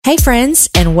Hey friends,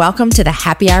 and welcome to the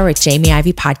Happy Hour with Jamie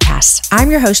Ivey podcast.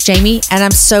 I'm your host, Jamie, and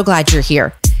I'm so glad you're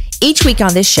here. Each week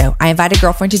on this show, I invite a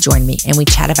girlfriend to join me and we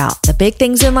chat about the big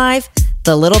things in life,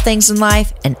 the little things in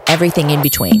life, and everything in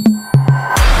between.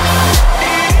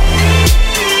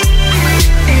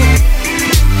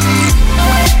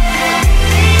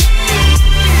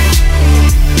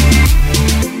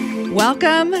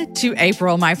 Welcome to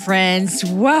April, my friends.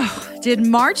 Whoa, did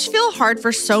March feel hard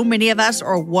for so many of us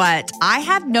or what? I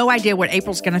have no idea what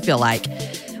April's going to feel like,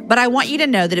 but I want you to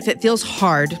know that if it feels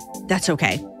hard, that's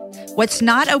okay. What's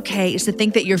not okay is to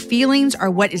think that your feelings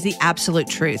are what is the absolute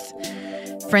truth.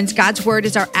 Friends, God's word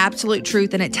is our absolute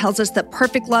truth, and it tells us that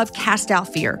perfect love casts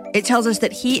out fear. It tells us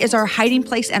that he is our hiding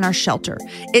place and our shelter.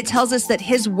 It tells us that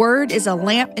his word is a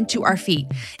lamp unto our feet.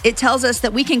 It tells us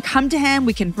that we can come to him,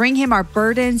 we can bring him our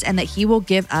burdens, and that he will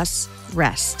give us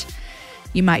rest.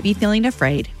 You might be feeling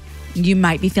afraid. You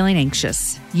might be feeling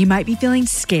anxious. You might be feeling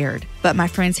scared. But my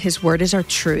friends, his word is our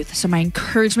truth. So my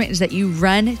encouragement is that you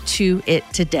run to it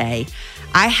today.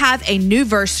 I have a new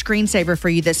verse screensaver for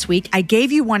you this week. I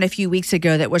gave you one a few weeks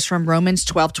ago that was from Romans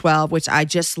 12:12, which I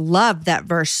just loved that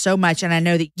verse so much. And I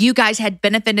know that you guys had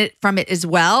benefited from it as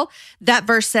well. That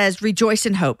verse says, rejoice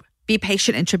in hope. Be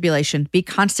patient in tribulation. Be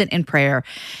constant in prayer.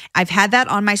 I've had that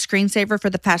on my screensaver for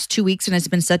the past 2 weeks, and it's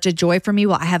been such a joy for me.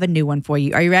 Well, I have a new one for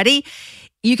you. Are you ready?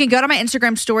 You can go to my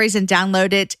Instagram stories and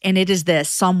download it, and it is this,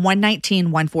 Psalm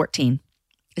 119, 114.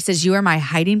 It says, you are my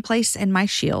hiding place and my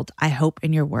shield. I hope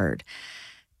in your word.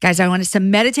 Guys, I want us to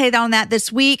meditate on that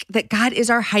this week, that God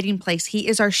is our hiding place. He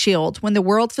is our shield. When the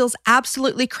world feels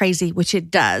absolutely crazy, which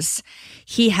it does,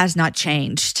 he has not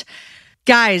changed.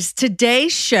 Guys,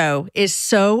 today's show is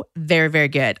so very, very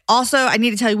good. Also, I need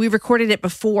to tell you, we recorded it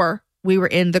before we were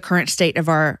in the current state of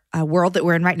our world that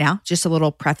we're in right now. Just a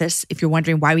little preface. If you're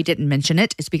wondering why we didn't mention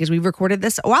it, it's because we recorded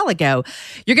this a while ago.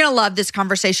 You're going to love this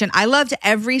conversation. I loved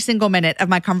every single minute of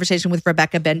my conversation with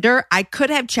Rebecca Bender. I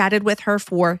could have chatted with her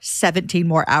for 17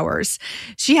 more hours.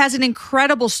 She has an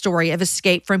incredible story of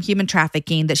escape from human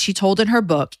trafficking that she told in her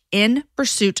book, In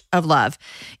Pursuit of Love.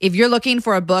 If you're looking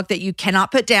for a book that you cannot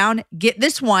put down, get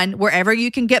this one wherever you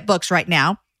can get books right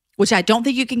now, which I don't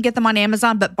think you can get them on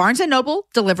Amazon, but Barnes & Noble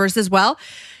delivers as well.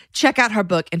 Check out her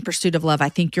book, In Pursuit of Love. I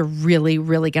think you're really,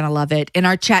 really going to love it. In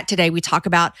our chat today, we talk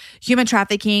about human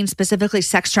trafficking, specifically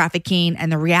sex trafficking,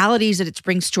 and the realities that it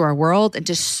brings to our world and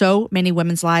to so many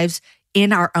women's lives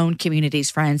in our own communities,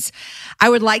 friends. I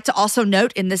would like to also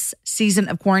note in this season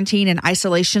of quarantine and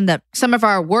isolation that some of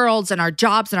our worlds and our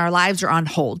jobs and our lives are on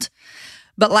hold.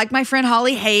 But like my friend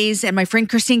Holly Hayes and my friend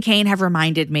Christine Kane have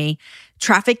reminded me,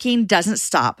 trafficking doesn't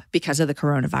stop because of the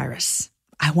coronavirus.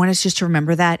 I want us just to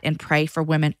remember that and pray for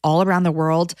women all around the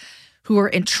world who are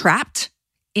entrapped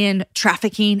in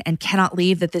trafficking and cannot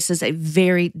leave, that this is a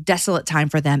very desolate time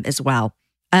for them as well.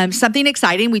 Something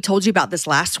exciting, we told you about this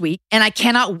last week, and I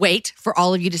cannot wait for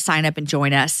all of you to sign up and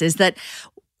join us, is that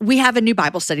we have a new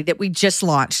Bible study that we just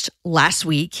launched last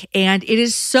week, and it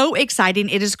is so exciting.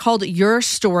 It is called Your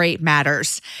Story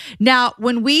Matters. Now,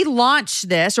 when we launched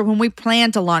this, or when we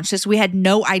planned to launch this, we had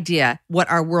no idea what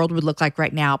our world would look like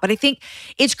right now. But I think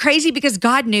it's crazy because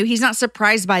God knew. He's not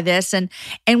surprised by this. And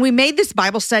we made this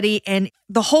Bible study, and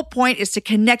the whole point is to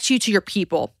connect you to your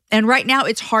people. And right now,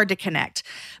 it's hard to connect.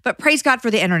 But praise God for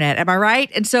the internet, am I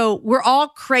right? And so we're all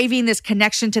craving this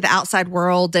connection to the outside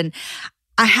world. And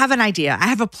I have an idea. I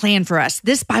have a plan for us.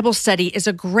 This Bible study is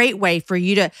a great way for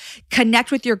you to connect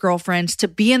with your girlfriends, to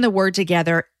be in the Word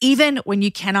together, even when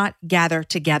you cannot gather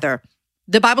together.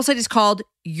 The Bible study is called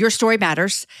Your Story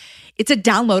Matters. It's a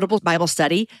downloadable Bible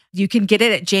study. You can get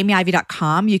it at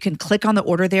jamieivey.com. You can click on the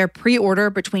order there, pre-order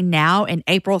between now and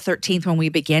April 13th when we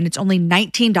begin. It's only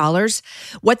 $19.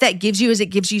 What that gives you is it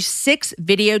gives you 6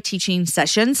 video teaching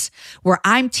sessions where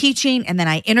I'm teaching, and then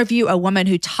I interview a woman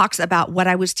who talks about what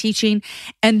I was teaching,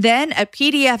 and then a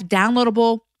PDF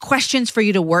downloadable questions for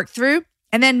you to work through.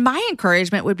 And then my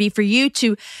encouragement would be for you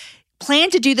to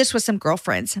plan to do this with some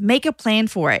girlfriends. Make a plan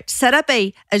for it. Set up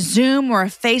a Zoom or a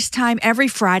FaceTime every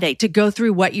Friday to go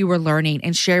through what you were learning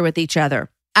and share with each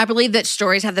other. I believe that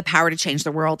stories have the power to change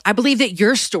the world. I believe that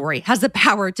your story has the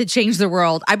power to change the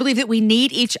world. I believe that we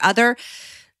need each other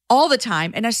all the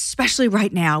time, and especially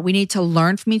right now. We need to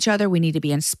learn from each other. We need to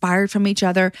be inspired from each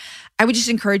other. I would just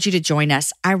encourage you to join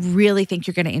us. I really think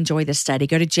you're going to enjoy this study.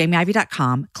 Go to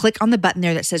jamieivey.com, click on the button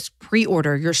there that says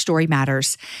pre-order Your Story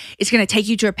Matters. It's going to take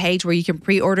you to a page where you can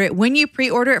pre-order it. When you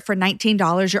pre-order it for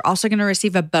 $19, you're also going to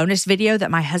receive a bonus video that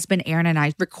my husband Aaron and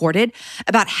I recorded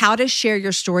about how to share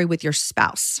your story with your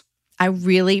spouse. I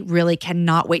really, really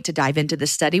cannot wait to dive into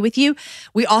this study with you.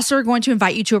 We also are going to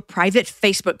invite you to a private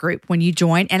Facebook group when you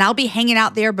join, and I'll be hanging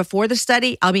out there before the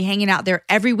study. I'll be hanging out there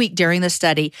every week during the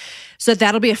study. So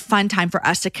that'll be a fun time for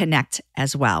us to connect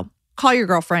as well. Call your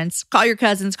girlfriends, call your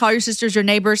cousins, call your sisters, your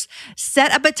neighbors.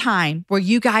 Set up a time where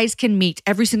you guys can meet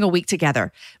every single week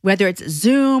together, whether it's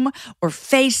Zoom or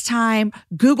FaceTime,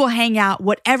 Google Hangout,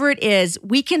 whatever it is,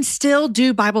 we can still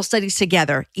do Bible studies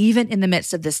together, even in the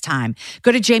midst of this time.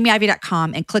 Go to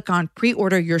jamieivey.com and click on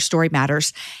Pre-Order Your Story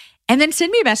Matters. And then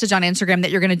send me a message on Instagram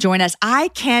that you're going to join us. I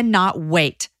cannot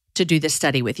wait to do this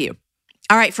study with you.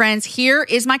 All right, friends, here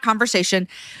is my conversation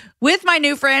with my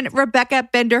new friend, Rebecca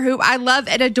Bender, who I love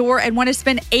and adore and want to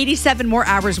spend 87 more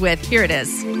hours with. Here it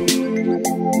is.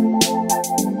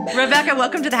 Rebecca,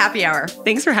 welcome to the Happy Hour.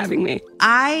 Thanks for having me.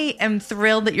 I am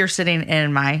thrilled that you're sitting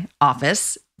in my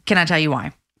office. Can I tell you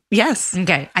why? Yes.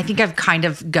 Okay. I think I've kind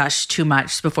of gushed too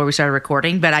much before we started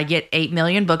recording, but I get 8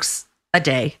 million books a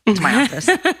day to my office.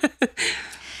 And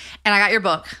I got your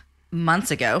book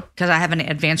months ago because I have an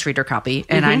advanced reader copy.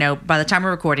 And I know by the time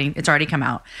we're recording, it's already come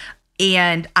out.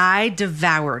 And I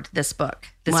devoured this book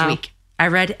this week. I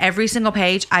read every single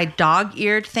page. I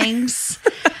dog-eared things.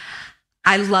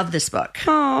 I love this book.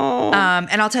 Oh,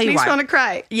 and I'll tell you why. Makes me want to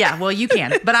cry. Yeah, well, you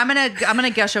can. But I'm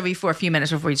gonna gush over you for a few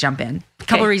minutes before we jump in. A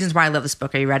couple of reasons why I love this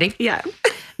book. Are you ready? Yeah.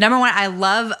 Number one, I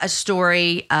love a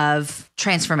story of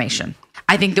transformation.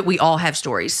 I think that we all have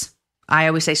stories. I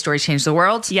always say stories change the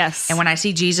world. Yes. And when I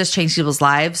see Jesus change people's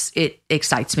lives, it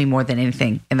excites me more than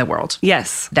anything in the world.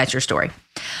 Yes. That's your story.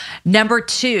 Number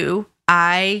two,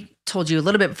 I told you a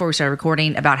little bit before we started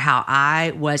recording about how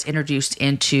I was introduced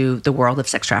into the world of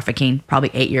sex trafficking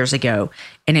probably 8 years ago.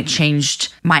 And it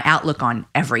changed my outlook on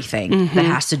everything that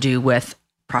has to do with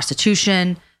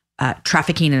prostitution,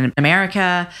 trafficking in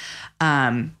America,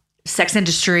 sex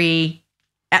industry.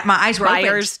 My eyes were open.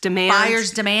 Buyers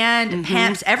demand,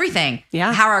 pimps, everything.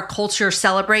 Yeah. How our culture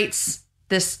celebrates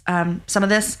this, some of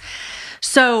this.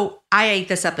 So I ate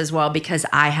this up as well because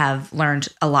I have learned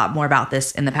a lot more about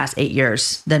this in the past 8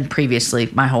 years than previously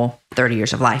my whole 30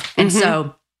 years of life. And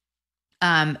so,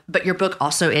 but your book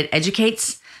also, it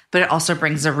educates, but it also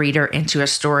brings a reader into a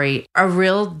story, a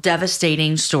real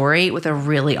devastating story with a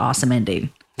really awesome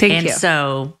ending. Thank you. And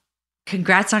so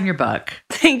congrats on your book.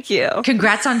 Thank you.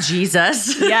 Congrats on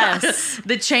Jesus. Yes.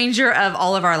 The changer of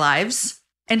all of our lives.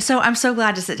 And so I'm so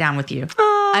glad to sit down with you.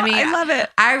 Oh, I mean, I love it.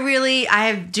 I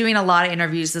have doing a lot of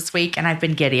interviews this week and I've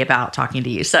been giddy about talking to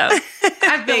you. So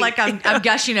I feel like I'm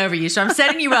gushing over you. So I'm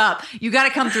setting you up. You got to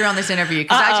come through on this interview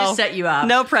because I just set you up.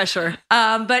 No pressure.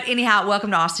 But anyhow,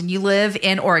 welcome to Austin. You live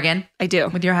in Oregon. I do.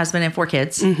 With your husband and 4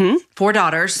 kids. 4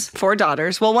 daughters. 4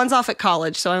 daughters. Well, one's off at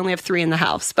college, so I only have 3 in the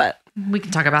house, but we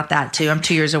can talk about that too. I'm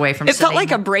 2 years away from it felt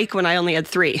like a break when I only had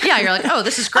 3. Yeah, you're like, oh,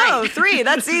 this is great. Oh, 3,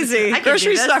 that's easy.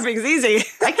 Grocery shopping's easy.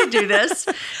 I can do this.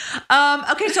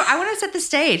 Okay, so I want to set the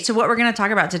stage to what we're going to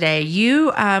talk about today.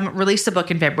 You released a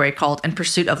book in February called In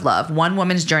Pursuit of Love, One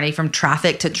Woman's Journey from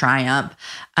Traffic to Triumph.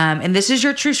 And this is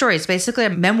your true story. It's basically a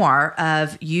memoir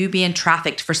of you being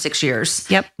trafficked for 6 years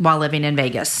while living in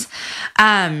Vegas.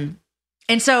 And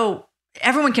so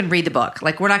everyone can read the book.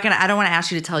 Like I don't want to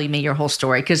ask you to tell me your whole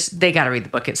story because they got to read the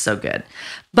book. It's so good.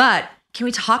 But can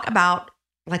we talk about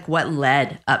like what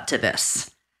led up to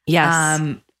this? Yes.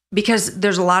 Because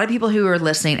there's a lot of people who are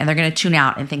listening and they're going to tune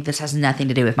out and think this has nothing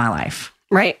to do with my life.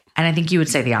 Right. And I think you would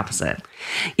say the opposite.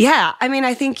 Yeah. I mean,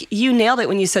 I think you nailed it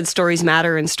when you said stories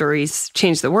matter and stories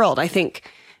change the world. I think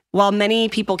while many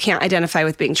people can't identify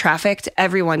with being trafficked,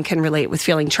 everyone can relate with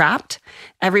feeling trapped.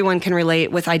 Everyone can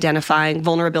relate with identifying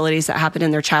vulnerabilities that happened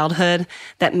in their childhood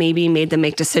that maybe made them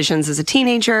make decisions as a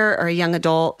teenager or a young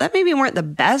adult that maybe weren't the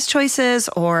best choices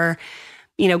or,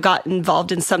 got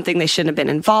involved in something they shouldn't have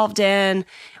been involved in.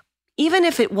 Even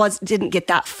if it didn't get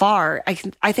that far,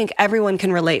 I think everyone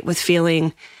can relate with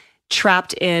feeling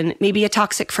trapped in maybe a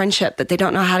toxic friendship that they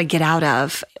don't know how to get out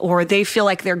of, or they feel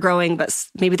like they're growing, but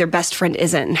maybe their best friend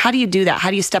isn't. And how do you do that? How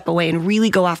do you step away and really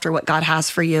go after what God has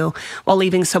for you while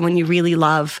leaving someone you really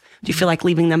love? Do you feel like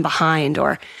leaving them behind,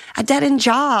 or a dead-end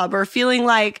job, or feeling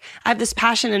like I have this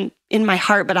passion in my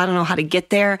heart, but I don't know how to get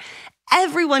there?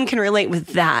 Everyone can relate with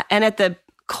that. And at the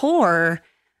core,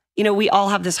 we all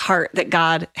have this heart that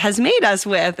God has made us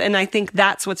with. And I think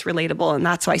that's what's relatable. And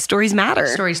that's why stories matter.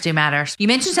 Stories do matter. You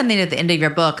mentioned something at the end of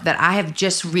your book that I have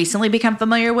just recently become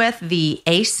familiar with, the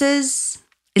ACEs.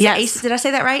 Yes. ACEs? Did I say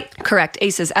that right? Correct.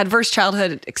 ACEs, Adverse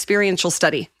Childhood Experiential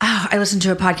Study. Oh, I listened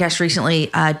to a podcast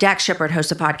recently. Dax Shepard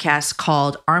hosts a podcast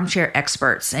called Armchair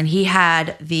Experts. And he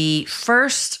had the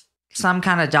first some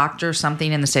kind of doctor,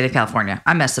 something in the state of California.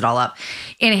 I messed it all up.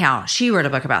 Anyhow, she wrote a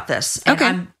book about this. And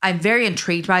Okay. I'm very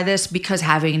intrigued by this because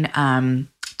having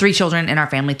 3 children in our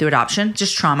family through adoption,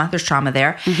 just trauma. There's trauma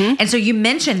there. And so you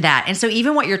mentioned that. And so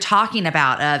even what you're talking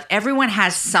about of everyone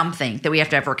has something that we have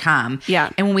to overcome.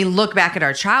 Yeah. And when we look back at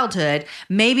our childhood,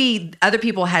 maybe other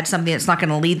people had something that's not going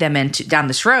to lead them down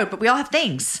this road, but we all have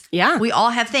things. Yeah. We all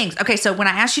have things. Okay. So when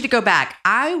I asked you to go back,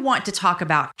 I want to talk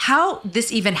about how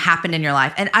this even happened in your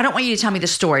life. And I don't want you to tell me the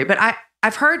story, but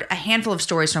I've heard a handful of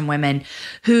stories from women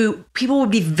who people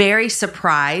would be very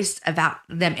surprised about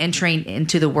them entering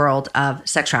into the world of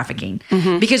sex trafficking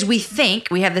because we think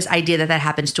we have this idea that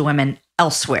happens to women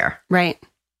elsewhere. Right.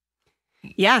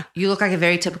 Yeah. You look like a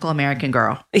very typical American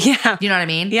girl. Yeah. You know what I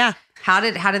mean? Yeah. How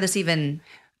did this even?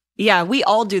 Yeah, we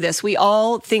all do this. We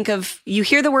all think of, you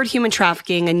hear the word human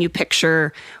trafficking and you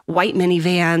picture white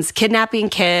minivans, kidnapping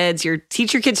kids, you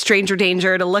teach your kids stranger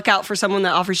danger to look out for someone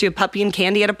that offers you a puppy and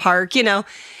candy at a park,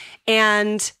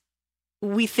 and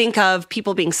we think of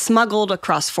people being smuggled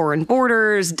across foreign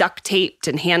borders, duct taped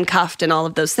and handcuffed and all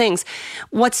of those things.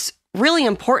 What's really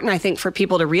important, I think, for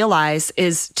people to realize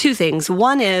is 2 things.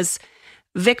 One is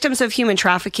victims of human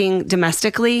trafficking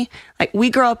domestically, like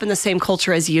we grow up in the same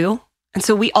culture as you. And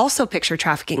so we also picture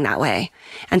trafficking that way.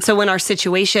 And so when our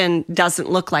situation doesn't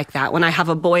look like that, when I have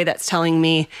a boy that's telling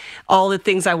me all the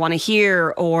things I want to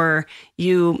hear, or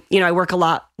I work a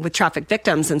lot with trafficked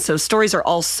victims. And so stories are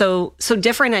all so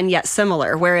different and yet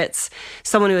similar, where it's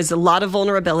someone who has a lot of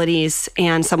vulnerabilities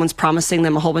and someone's promising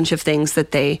them a whole bunch of things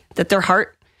that their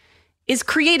heart is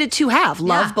created to have: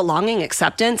 love, belonging,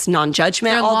 acceptance,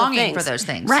 non-judgment, They're all longing the things. for those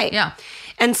things. Right. Yeah.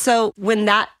 And so when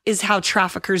that is how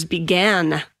traffickers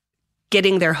began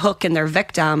getting their hook in their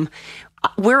victim,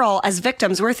 we're all, as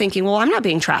victims, we're thinking, well, I'm not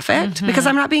being trafficked because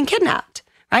I'm not being kidnapped,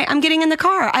 right? I'm getting in the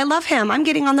car. I love him. I'm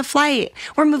getting on the flight.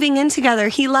 We're moving in together.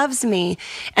 He loves me.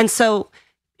 And so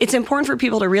it's important for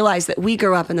people to realize that we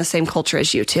grew up in the same culture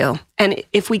as you too. And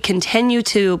if we continue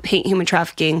to paint human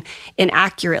trafficking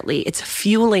inaccurately, it's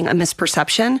fueling a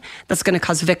misperception that's going to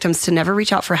cause victims to never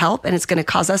reach out for help. And it's going to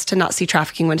cause us to not see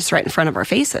trafficking when it's right in front of our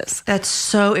faces. That's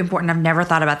so important. I've never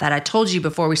thought about that. I told you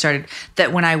before we started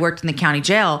that when I worked in the county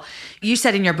jail, you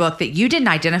said in your book that you didn't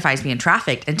identify as being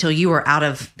trafficked until you were out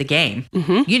of the game.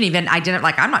 You didn't even identify,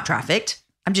 like, I'm not trafficked.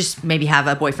 I'm just maybe have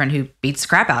a boyfriend who beats the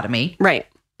crap out of me. Right.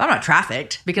 I'm not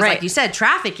trafficked because, like you said,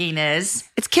 trafficking is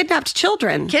It's kidnapped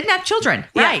children.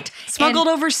 Right? Smuggled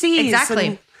overseas. Exactly.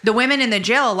 And The women in the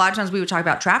jail, a lot of times we would talk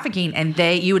about trafficking, and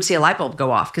you would see a light bulb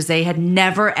go off because they had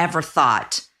never ever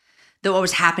thought that what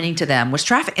was happening to them was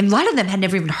traffic. And a lot of them had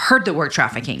never even heard the word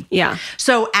trafficking. Yeah.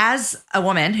 So as a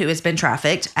woman who has been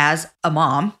trafficked, as a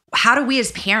mom, how do we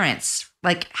as parents,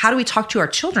 how do we talk to our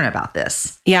children about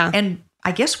this? Yeah. And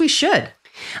I guess we should.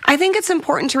 I think it's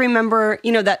important to remember,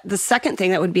 that the second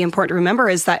thing that would be important to remember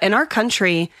is that in our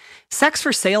country, sex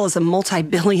for sale is a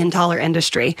multi-billion-dollar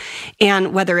industry.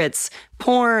 And whether it's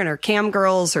porn or cam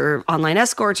girls or online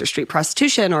escorts or street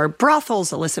prostitution or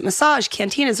brothels, illicit massage,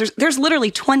 cantinas, there's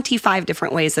literally 25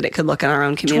 different ways that it could look in our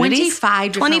own communities.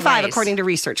 25 ways. According to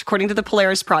research, according to the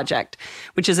Polaris Project,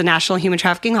 which is a national human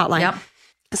trafficking hotline. Yep.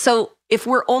 So if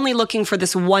we're only looking for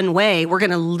this one way, we're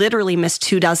going to literally miss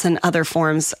 24 other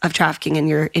forms of trafficking in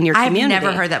your community. I've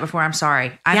never heard that before. I'm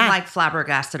sorry. I'm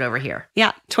flabbergasted over here.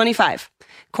 Yeah, 25.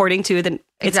 According to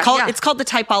it's called the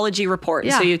Typology Report.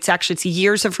 Yeah. So it's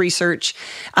years of research,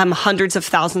 hundreds of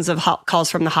thousands of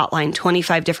calls from the hotline,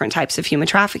 25 different types of human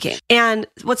trafficking. And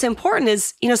what's important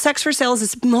is, sex for sale is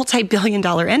this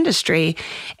multi-billion-dollar industry,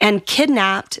 and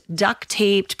kidnapped, duct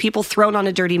taped, people thrown on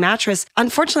a dirty mattress.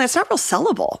 Unfortunately, that's not real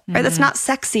sellable, right? That's not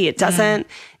sexy. It doesn't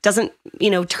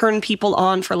turn people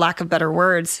on, for lack of better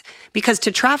words, because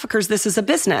to traffickers, this is a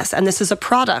business and this is a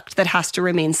product that has to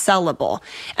remain sellable.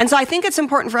 And so I think it's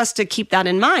important for us to keep that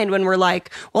in mind when we're like,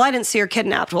 well, I didn't see her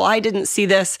kidnapped. Well, I didn't see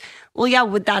this. Well, yeah,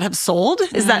 would that have sold?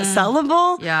 Is that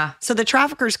sellable? Yeah. So the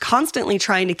traffickers constantly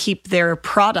trying to keep their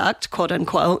product, quote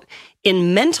unquote,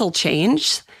 in mental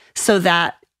change so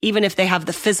that even if they have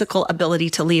the physical ability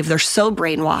to leave, they're so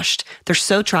brainwashed, they're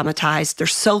so traumatized, they're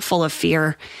so full of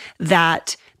fear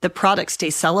that the product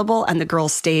stays sellable and the girl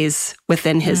stays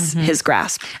within his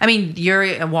grasp. I mean, you're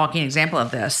a walking example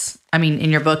of this. I mean,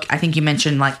 in your book, I think you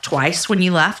mentioned twice when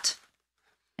you left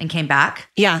and came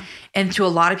back. Yeah. And to a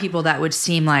lot of people, that would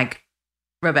seem like,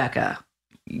 Rebecca,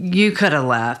 you could have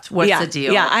left. What's the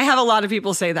deal? Yeah, I have a lot of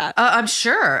people say that. I'm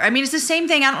sure. I mean, it's the same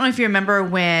thing. I don't know if you remember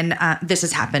when this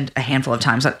has happened a handful of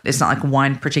times. It's not like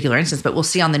one particular instance, but we'll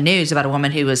see on the news about a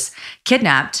woman who was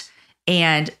kidnapped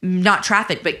and not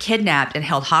trafficked, but kidnapped and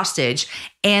held hostage.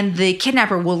 And the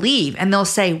kidnapper will leave and they'll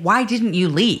say, why didn't you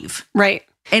leave? Right.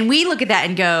 And we look at that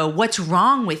and go, what's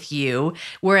wrong with you?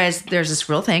 Whereas there's this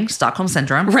real thing, Stockholm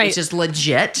Syndrome, which is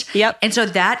legit. Yep. And so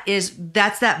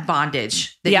that's that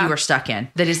bondage that you are stuck in.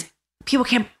 That is, people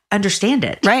can't understand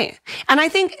it. Right. And I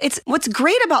think what's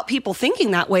great about people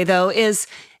thinking that way, though, is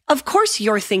of course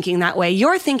you're thinking that way.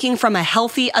 You're thinking from a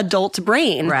healthy adult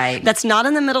brain. Right. That's not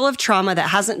in the middle of trauma, that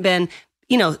hasn't been,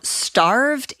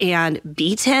 starved and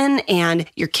beaten, and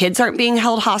your kids aren't being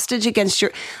held hostage against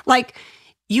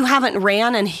you haven't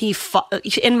ran and he fought.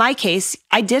 In my case,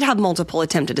 I did have multiple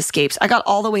attempted escapes. I got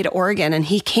all the way to Oregon and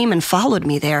he came and followed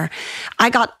me there. I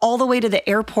got all the way to the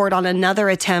airport on another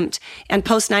attempt, and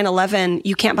post 9/11,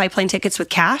 you can't buy plane tickets with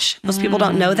cash. Most people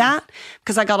don't know that,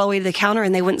 because I got all the way to the counter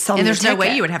and they wouldn't sell me the ticket. And there's no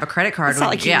way you would have a credit card. It's not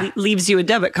like he leaves you a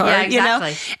debit card, Yeah,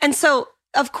 exactly. And so,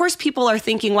 of course, people are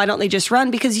thinking, why don't they just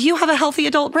run? Because you have a healthy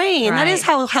adult brain. Right. That is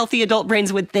how healthy adult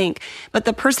brains would think. But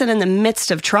the person in the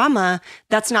midst of trauma,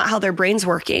 that's not how their brain's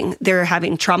working. They're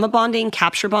having trauma bonding,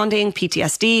 capture bonding,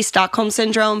 PTSD, Stockholm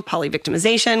Syndrome,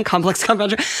 polyvictimization, complex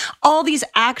compound, all these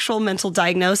actual mental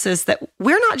diagnoses that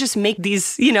we're not just make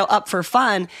these, up for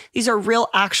fun. These are real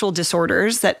actual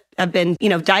disorders that have been,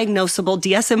 diagnosable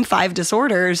DSM-5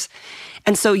 disorders.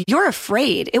 And so you're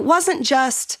afraid. It wasn't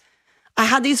just, I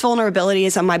had these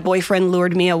vulnerabilities and my boyfriend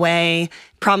lured me away,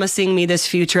 promising me this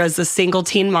future as a single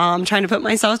teen mom, trying to put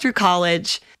myself through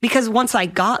college. Because once I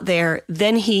got there,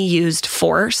 then he used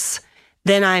force.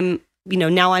 Then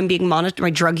now I'm being monitored. My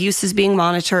drug use is being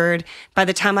monitored. By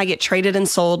the time I get traded and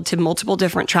sold to multiple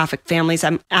different trafficked families,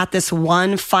 I'm at this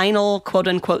one final quote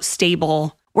unquote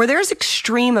stable where there's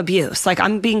extreme abuse. Like,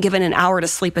 I'm being given an hour to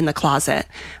sleep in the closet.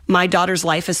 My daughter's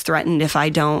life is threatened if I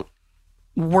don't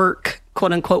work,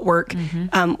 quote unquote work,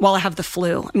 while I have the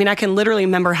flu. I mean, I can literally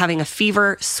remember having a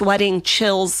fever, sweating,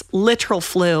 chills, literal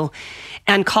flu,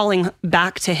 and calling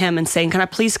back to him and saying, can I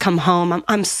please come home?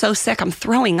 I'm so sick. I'm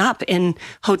throwing up in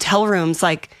hotel rooms.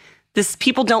 Like,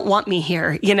 people don't want me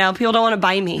here. People don't want to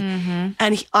buy me.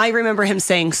 And I remember him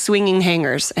saying swinging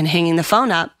hangers and hanging the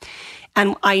phone up.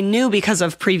 And I knew, because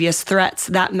of previous threats,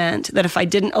 that meant that if I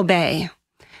didn't obey,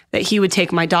 that he would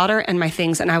take my daughter and my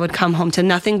things, and I would come home to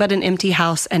nothing but an empty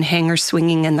house and hangers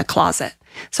swinging in the closet.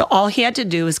 So all he had to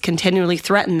do was continually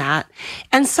threaten that,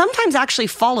 and sometimes actually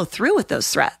follow through with those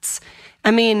threats.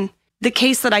 I mean, the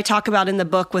case that I talk about in the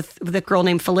book with a girl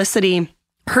named Felicity,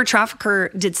 her trafficker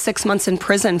did 6 months in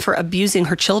prison for abusing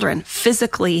her children,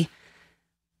 physically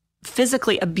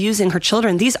abusing her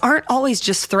children. These aren't always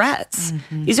just threats.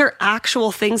 These are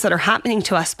actual things that are happening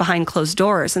to us behind closed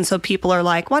doors. And so people are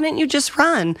like, why didn't you just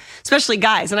run? Especially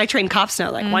guys. And I train cops now,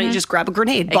 like, why don't you just grab a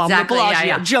grenade, bomb the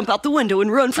Bellagio, jump out the window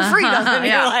and run for freedom? And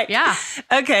you're like,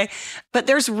 okay. But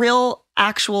there's real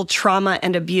actual trauma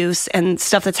and abuse and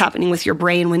stuff that's happening with your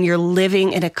brain when you're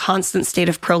living in a constant state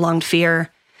of prolonged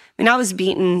fear. I mean, I was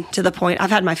beaten to the point,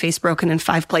 I've had my face broken in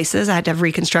 5 places. I had to have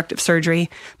reconstructive surgery.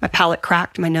 My palate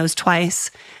cracked, my nose twice,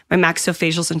 my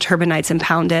maxillofacials and turbinates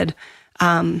impounded.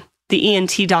 The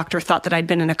ENT doctor thought that I'd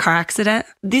been in a car accident.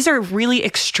 These are really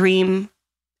extreme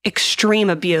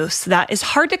abuse that is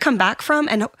hard to come back from,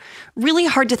 and really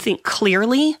hard to think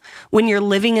clearly when you're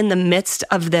living in the midst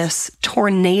of this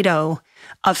tornado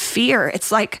of fear.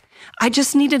 It's like, I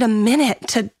just needed a minute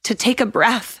to take a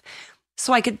breath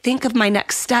so I could think of my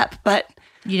next step, but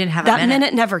you didn't have that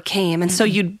minute never came. And so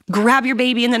you'd grab your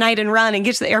baby in the night and run and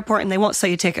get to the airport and they won't sell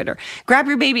you a ticket, or grab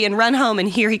your baby and run home and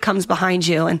here he comes behind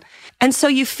you. And so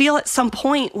you feel at some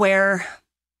point where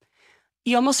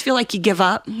you almost feel like you give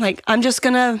up. Like, I'm just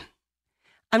going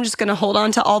to hold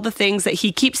on to all the things that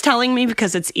he keeps telling me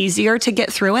because it's easier to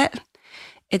get through it.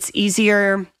 It's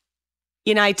easier.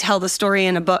 I tell the story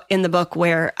in the book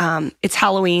where it's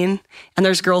Halloween and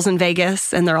there's girls in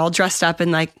Vegas and they're all dressed up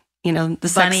in, like, the bunny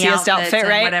sexiest outfit,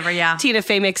 right? Whatever, yeah. Tina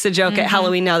Fey makes a joke at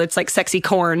Halloween now that's like sexy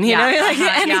corn,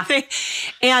 anything.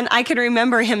 And I can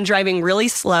remember him driving really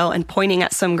slow and pointing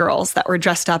at some girls that were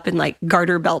dressed up in like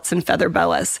garter belts and feather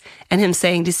boas, and him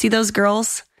saying, "Do you see those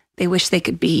girls? They wish they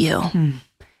could be you.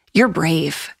 You're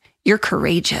brave. You're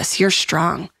courageous. You're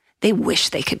strong. They wish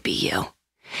they could be you."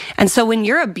 And so when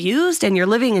you're abused and you're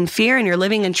living in fear and you're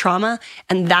living in trauma,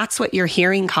 and that's what you're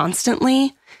hearing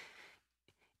constantly,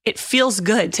 it feels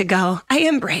good to go, I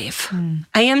am brave.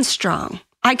 I am strong.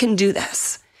 I can do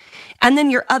this. And then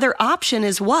your other option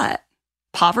is what?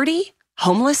 Poverty,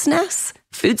 homelessness,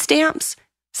 food stamps,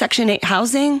 Section 8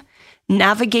 housing,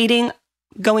 navigating,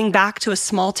 going back to a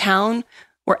small town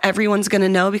where everyone's going to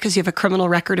know because you have a criminal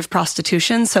record of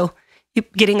prostitution. So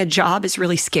getting a job is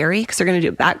really scary because they're going to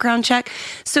do a background check.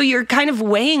 So you're kind of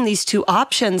weighing these two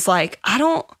options like, I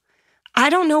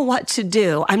don't know what to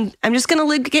do. I'm just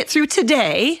going to get through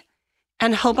today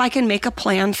and hope I can make a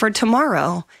plan for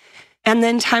tomorrow. And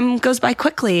then time goes by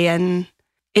quickly, and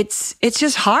it's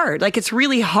just hard. Like, it's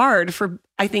really hard for,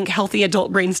 I think, healthy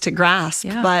adult brains to grasp.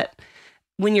 Yeah. But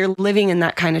when you're living in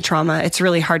that kind of trauma, it's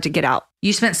really hard to get out.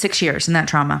 You spent 6 years in that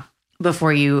trauma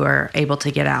before you were able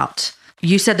to get out.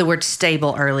 You said the word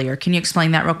stable earlier. Can you explain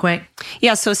that real quick?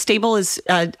 Yeah, so stable is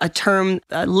a term,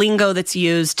 a lingo that's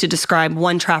used to describe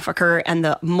one trafficker and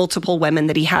the multiple women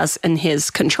that he has in his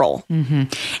control. Mm-hmm.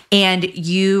 And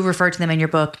you refer to them in your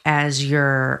book as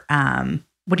your,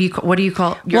 what do you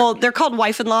call? Well, they're called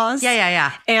wife-in-laws.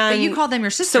 Yeah. And but you call them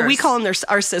your sisters. So we call them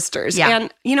our sisters. Yeah.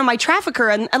 And, my trafficker,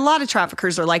 and a lot of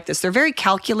traffickers are like this. They're very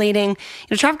calculating.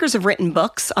 Traffickers have written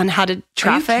books on how to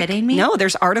traffic. Are you kidding me? No,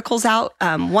 there's articles out.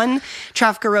 One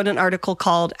trafficker wrote an article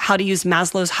called How to Use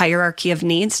Maslow's Hierarchy of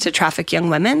Needs to Traffic Young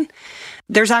Women.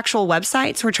 There's actual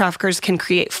websites where traffickers can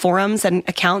create forums and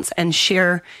accounts and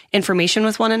share information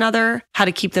with one another, how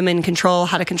to keep them in control,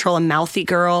 how to control a mouthy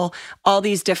girl, all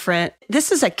these different.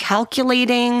 This is a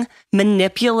calculating,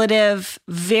 manipulative,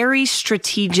 very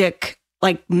strategic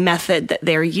method that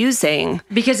they're using.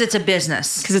 Because it's a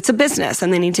business. Because it's a business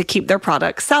and they need to keep their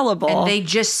product sellable. And they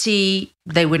just see,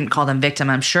 they wouldn't call them victim,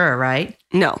 I'm sure, right?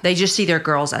 No. They just see their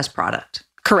girls as product.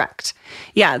 Correct.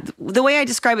 Yeah. The way I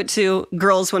describe it to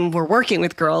girls when we're working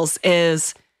with girls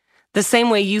is the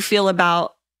same way you feel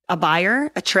about a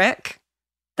buyer, a trick.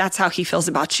 That's how he feels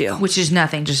about you. Which is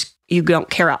nothing, just you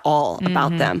don't care at all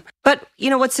about them. But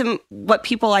what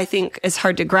people I think is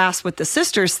hard to grasp with the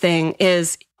sisters thing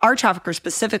is our trafficker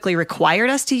specifically required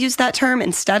us to use that term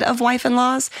instead of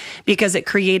wife-in-laws because it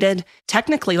created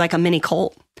technically like a mini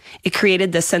cult. It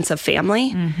created this sense of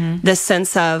family, this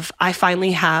sense of, I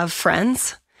finally have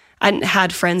friends. I hadn't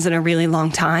had friends in a really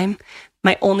long time.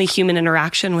 My only human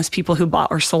interaction was people who bought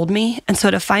or sold me. And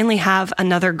so to finally have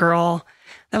another girl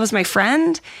that was my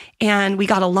friend and we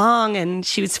got along and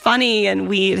she was funny and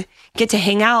we'd get to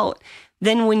hang out.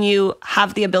 Then when you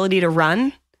have the ability to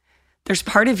run, there's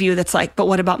part of you that's like, but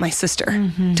what about my sister?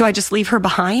 Do I just leave her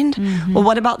behind? Well,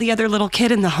 what about the other little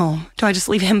kid in the home? Do I just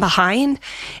leave him behind?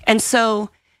 And so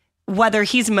whether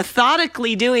he's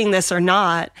methodically doing this or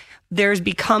not, there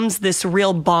becomes this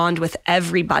real bond with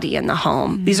everybody in the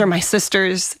home. These are my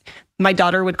sisters. My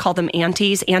daughter would call them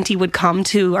aunties. Auntie would come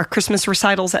to our Christmas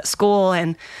recitals at school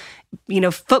and,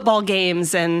 football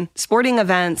games and sporting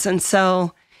events. And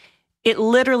so it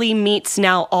literally meets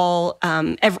now all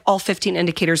 15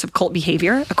 indicators of cult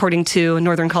behavior, according to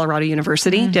Northern Colorado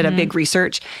University, did a big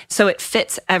research. So it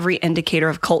fits every indicator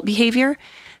of cult behavior.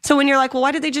 So when you're like, well,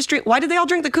 why did they all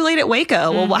drink the Kool-Aid at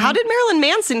Waco? Well, how did Marilyn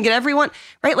Manson get everyone,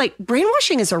 right? Like,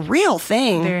 brainwashing is a real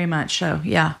thing. very much so,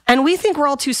 yeah. And we think we're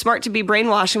all too smart to be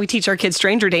brainwashed, and we teach our kids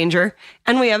stranger danger,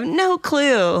 and we have no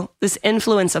clue this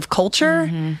influence of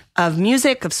culture, of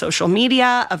music, of social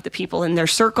media, of the people in their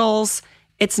circles.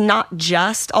 It's not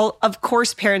just, of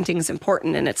course, parenting is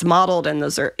important and it's modeled and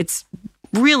it's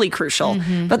really crucial,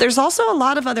 but there's also a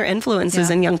lot of other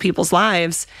influences in young people's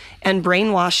lives, and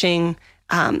brainwashing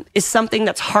is something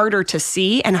that's harder to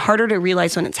see and harder to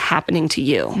realize when it's happening to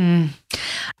you.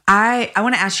 I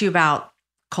want to ask you about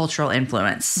cultural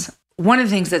influence. One of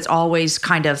the things that's always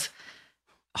kind of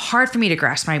hard for me to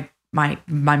grasp my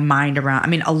mind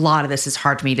around, a lot of this is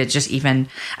hard for me to just even,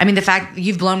 the fact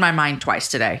you've blown my mind twice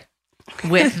today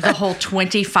with the whole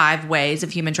 25 ways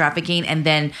of human trafficking and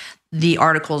then the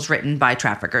articles written by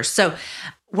traffickers. So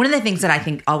one of the things that I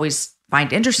think always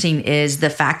find interesting is the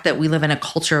fact that we live in a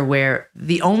culture where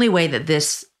the only way that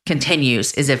this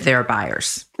continues is if there are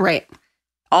buyers. Right.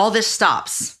 All this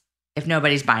stops if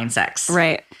nobody's buying sex.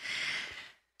 Right.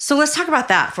 So let's talk about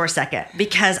that for a second,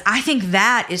 because I think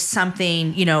that is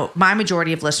something, my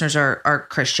majority of listeners are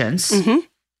Christians, and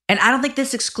I don't think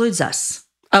this excludes us.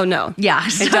 Oh, no. Yeah.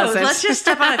 So it doesn't. Let's just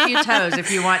step on a few toes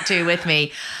if you want to with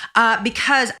me.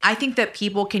 Because I think that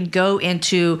people can go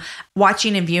into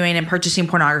watching and viewing and purchasing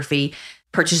pornography,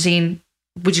 would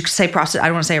you say prostitute? I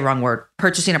don't want to say a wrong word.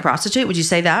 Purchasing a prostitute. Would you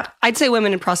say that? I'd say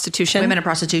women in prostitution. Women in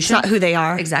prostitution. It's not who they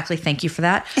are. Exactly. Thank you for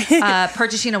that.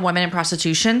 Purchasing a woman in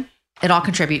prostitution. It all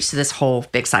contributes to this whole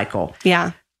big cycle.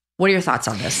 Yeah. What are your thoughts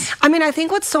on this? I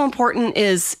think what's so important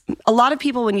is a lot of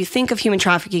people, when you think of human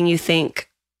trafficking, you think,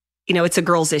 it's a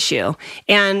girl's issue.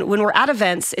 And when we're at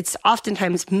events, it's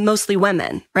oftentimes mostly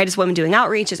women, right? It's women doing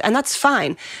outreaches, and that's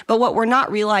fine. But what we're not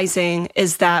realizing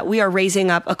is that we are raising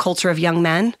up a culture of young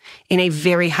men in a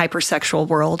very hypersexual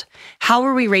world. How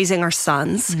are we raising our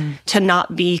sons to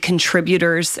not be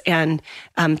contributors and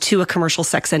to a commercial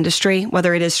sex industry,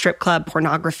 whether it is strip club,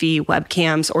 pornography,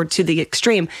 webcams, or to the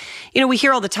extreme? We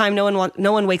hear all the time, no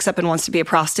one wakes up and wants to be a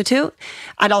prostitute.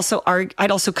 I'd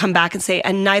also come back and say,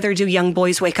 and neither do young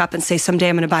boys wake up up and say, someday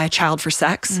I'm going to buy a child for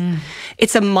sex.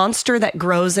 It's a monster that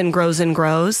grows and grows and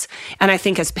grows. And I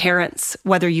think as parents,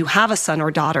 whether you have a son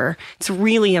or daughter, it's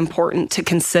really important to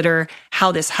consider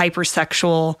how this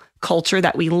hypersexual culture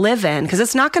that we live in, because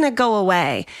it's not going to go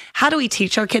away. How do we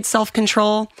teach our kids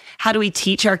self-control? How do we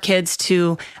teach our kids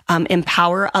to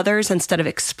empower others instead of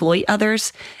exploit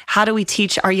others? How do we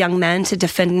teach our young men to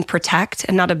defend and protect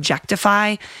and not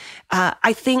objectify?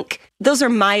 I think those are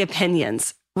my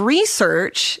opinions.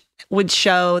 Research would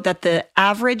show that the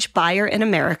average buyer in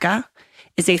America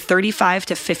is a 35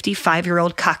 to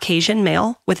 55-year-old Caucasian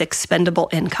male with expendable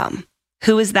income.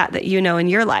 Who is that you know in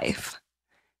your life?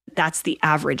 That's the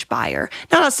average buyer.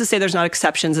 Not us to say there's not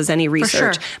exceptions as any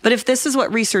research, sure. But if this is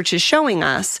what research is showing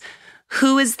us,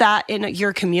 who is that in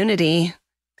your community?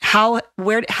 How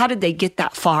did they get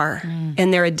that far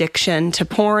in their addiction to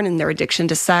porn, in their addiction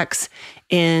to sex,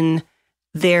 in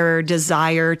their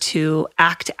desire to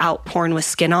act out porn with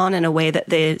skin on in a way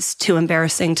that is too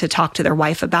embarrassing to talk to their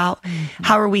wife about?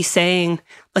 How are we saying,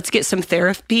 let's get some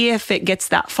therapy if it gets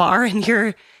that far in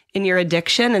your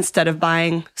addiction instead of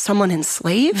buying someone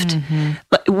enslaved?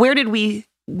 But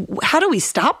how do we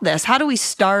stop this? How do we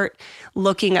start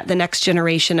looking at the next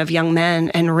generation of young men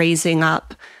and raising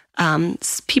up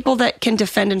people that can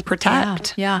defend and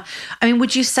protect? Yeah. I mean,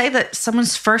 would you say that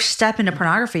someone's first step into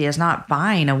pornography is not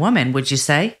buying a woman, would you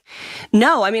say?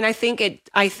 No, I mean, I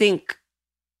think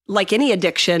like any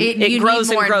addiction, it grows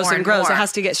and grows and grows. It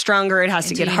has to get stronger. It has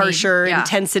to get harsher.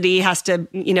 Intensity has to,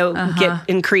 get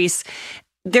increase.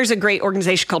 There's a great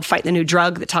organization called Fight the New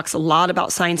Drug that talks a lot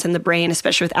about science in the brain,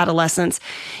 especially with adolescents.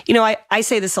 I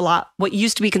say this a lot. What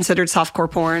used to be considered softcore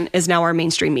porn is now our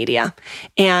mainstream media.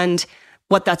 And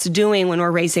what that's doing when we're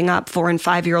raising up 4 and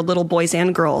 5-year-old little boys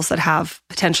and girls that have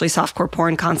potentially softcore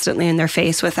porn constantly in their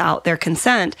face without their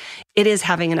consent, it is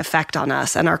having an effect on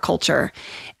us and our culture.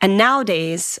 And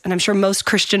nowadays, and I'm sure most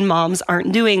Christian moms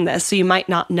aren't doing this, so you might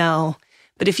not know,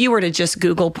 but if you were to just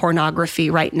Google pornography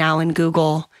right now in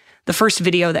Google, the first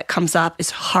video that comes up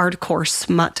is hardcore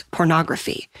smut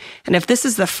pornography. And if this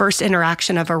is the first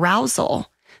interaction of arousal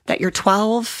that your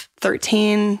 12,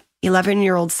 13,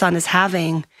 11-year-old son is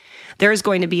having, there is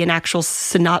going to be an actual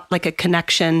like a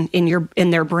connection in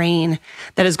their brain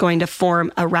that is going to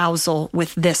form arousal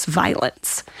with this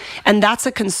violence. And that's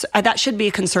that should be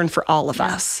a concern for all of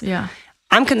us. Yeah.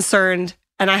 I'm concerned,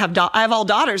 and I have all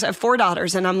daughters. I have 4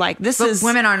 daughters, and I'm like, but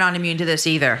women are not immune to this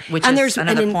either, which and is there's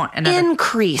another point.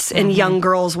 Increase in young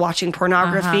girls watching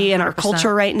pornography in our 100%.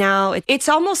 culture right now. It's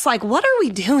almost like, what are we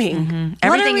doing?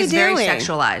 Everything is very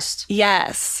sexualized.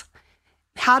 Yes.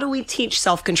 How do we teach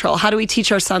self-control? How do we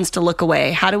teach our sons to look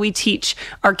away? How do we teach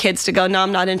our kids to go, no,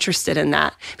 I'm not interested in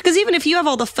that? Because even if you have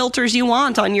all the filters you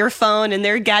want on your phone and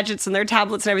their gadgets and their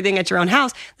tablets and everything at your own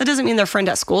house, that doesn't mean their friend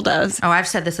at school does. Oh, I've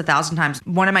said this 1,000 times.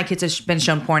 One of my kids has been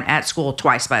shown porn at school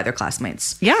twice by their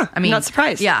classmates. Yeah, I mean, I'm not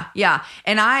surprised. Yeah.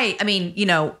 And I mean,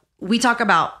 we talk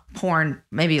about porn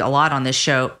maybe a lot on this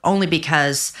show only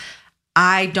because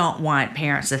I don't want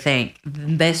parents to think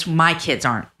my kids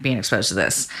aren't being exposed to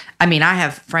this. I mean, I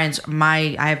have friends,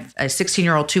 I have a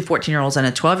 16-year-old, 2 14-year-olds, and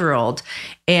a 12-year-old.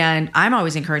 And I'm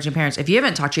always encouraging parents, if you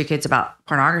haven't talked to your kids about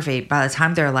pornography by the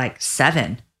time they're like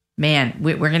 7, man,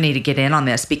 we're going to need to get in on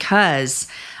this because,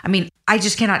 I mean, I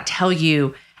just cannot tell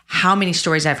you how many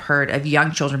stories I've heard of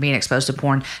young children being exposed to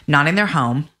porn, not in their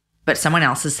home, but someone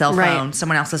else's cell phone,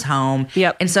 someone else's home.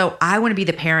 Yep. And so I want to be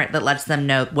the parent that lets them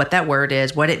know what that word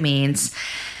is, what it means.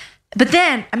 But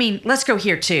then, I mean, let's go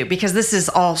here too, because this is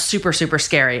all super, super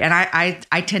scary. And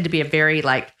I tend to be a very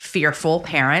fearful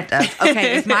parent of,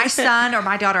 okay, if my son or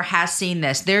my daughter has seen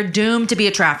this, they're doomed to be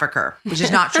a trafficker, which is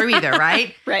not true either,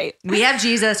 right? Right. We have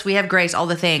Jesus, we have grace, all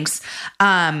the things.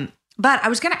 But I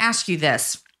was going to ask you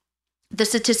this, the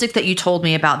statistic that you told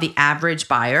me about the average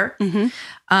buyer,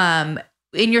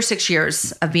 in your 6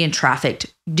 years of being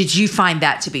trafficked, did you find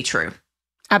that to be true?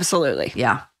 Absolutely.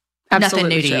 Yeah. Absolutely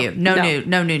Nothing new true. to you.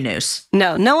 No new news.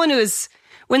 No one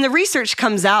when the research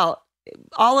comes out,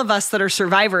 all of us that are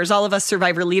survivors, all of us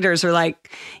survivor leaders are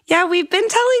like, yeah, we've been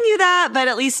telling you that, but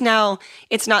at least now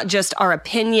it's not just our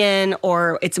opinion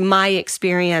or it's my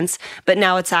experience, but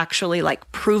now it's actually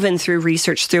proven through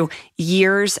research, through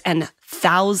years and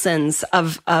thousands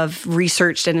of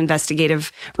researched and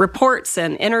investigative reports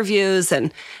and interviews.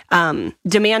 And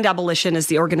Demand Abolition is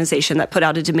the organization that put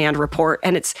out a demand report,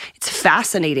 and it's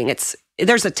fascinating.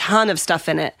 There's a ton of stuff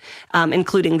in it,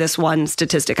 including this one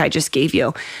statistic I just gave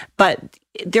you. But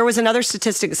there was another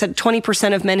statistic that said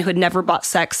 20% of men who had never bought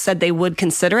sex said they would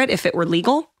consider it if it were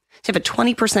legal. to have a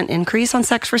 20% increase on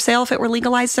sex for sale if it were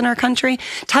legalized in our country.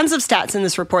 Tons of stats in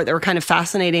this report that were kind of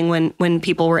fascinating when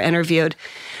people were interviewed.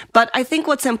 But I think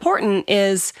what's important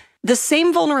is the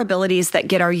same vulnerabilities that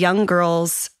get our young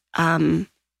girls in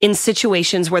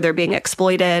situations where they're being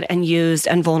exploited and used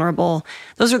and vulnerable.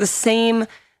 Those are the same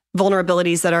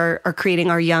vulnerabilities that are creating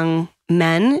our young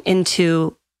men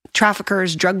into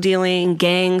traffickers, drug dealing,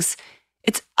 gangs.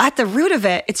 It's at the root of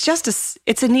it.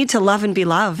 It's a need to love and be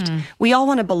loved. We all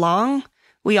want to belong.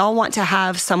 We all want to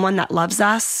have someone that loves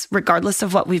us, regardless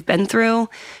of what we've been through,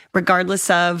 regardless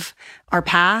of our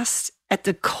past. At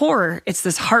the core, it's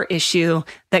this heart issue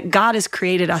that God has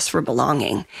created us for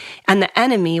belonging. And the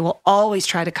enemy will always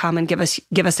try to come and give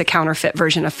us a counterfeit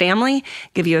version of family,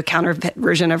 give you a counterfeit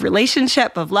version of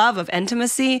relationship, of love, of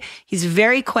intimacy. He's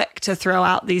very quick to throw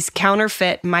out these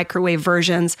counterfeit microwave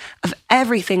versions of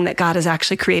everything that God has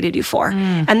actually created you for.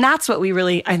 And that's what we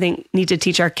really, I think, need to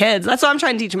teach our kids. That's what I'm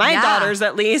trying to teach my daughters,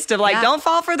 at least, of don't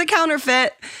fall for the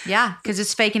counterfeit. Yeah, because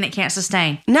it's fake and it can't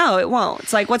sustain. No, it won't.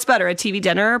 It's like, what's better, a TV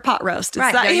dinner or a pot roast? It's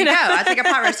right, that, there you go. I think a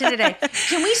pot roasted today.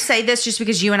 Can we say this just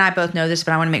because you and I both know this,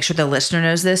 but I want to make sure the listener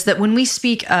knows this, that when we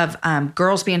speak of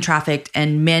girls being trafficked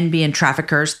and men being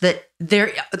traffickers, that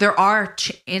there are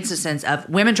instances of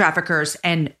women traffickers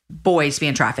and boys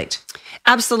being trafficked.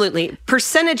 Absolutely.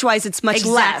 Percentage-wise, it's much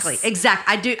less.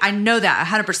 Exactly. I know that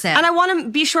 100%. And I want to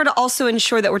be sure to also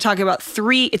ensure that we're talking about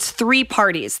three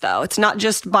parties, though. It's not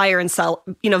just buyer and sell,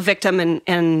 victim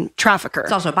and trafficker.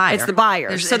 It's also buyer. It's the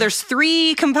buyer. There's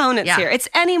three components here. It's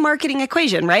any marketing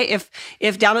equation, right?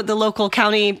 If down at the local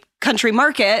country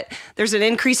market, there's an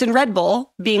increase in Red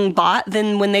Bull being bought,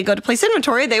 then when they go to place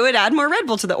inventory, they would add more Red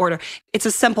Bull to the order. It's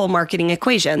a simple marketing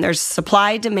equation. There's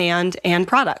supply, demand, and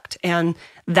product. And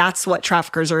that's what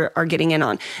traffickers are getting in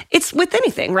on. It's with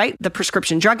anything, right? The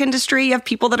prescription drug industry, you have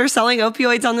people that are selling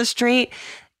opioids on the street.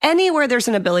 Anywhere there's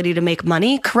an ability to make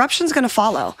money, corruption's going to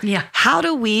follow. Yeah. How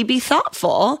do we be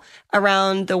thoughtful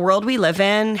around the world we live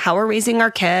in, how we're raising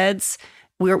our kids?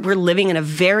 We're living in a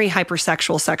very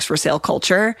hypersexual sex for sale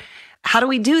culture. How do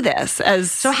we do this?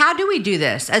 So how do we do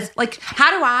this? How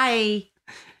do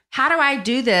I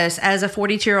do this as a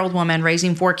 42-year-old woman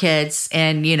raising 4 kids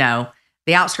in,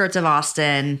 the outskirts of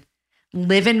Austin,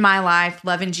 living my life,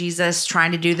 loving Jesus,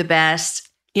 trying to do the best?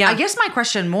 Yeah. I guess my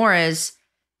question more is,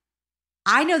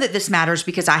 I know that this matters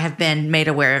because I have been made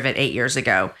aware of it 8 years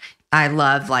ago. I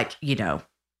love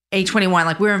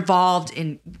A21, we're involved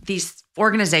in these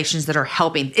organizations that are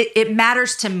helping. It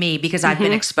matters to me because I've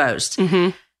been exposed.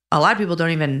 Mm-hmm. A lot of people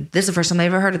this is the first time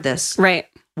they've ever heard of this. Right.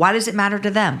 Why does it matter to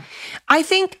them? I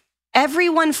think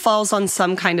everyone falls on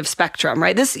some kind of spectrum,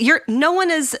 right? No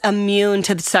one is immune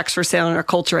to the sex for sale in our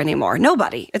culture anymore.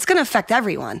 Nobody. It's going to affect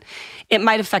everyone. It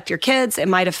might affect your kids. It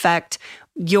might affect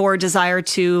your desire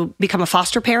to become a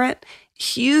foster parent.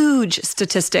 Huge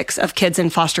statistics of kids in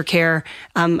foster care,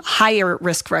 higher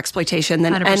risk for exploitation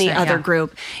than any other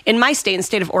group. In my state, in the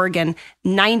state of Oregon,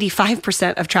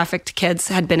 95% of trafficked kids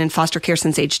had been in foster care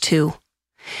since age 2.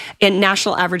 And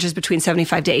national averages between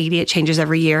 75 to 80. It changes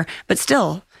every year, but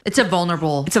still. It's a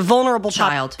vulnerable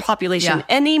child population. Yeah.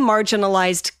 Any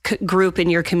marginalized group in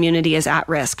your community is at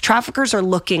risk. Traffickers are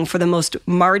looking for the most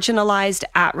marginalized,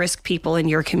 at-risk people in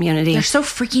your community. They're so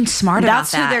freaking smart about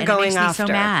that. That's who they're going after. It makes me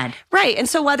so mad. Right. And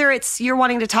so whether it's you're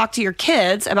wanting to talk to your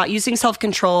kids about using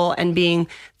self-control and being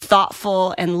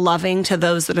thoughtful and loving to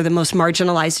those that are the most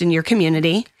marginalized in your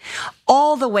community,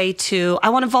 all the way to, I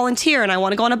want to volunteer and I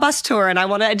want to go on a bus tour and I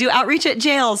want to do outreach at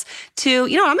jails, to, I'm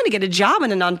going to get a job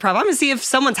in a nonprofit. I'm going to see if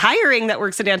someone's hiring that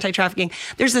works at anti-trafficking.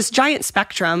 There's this giant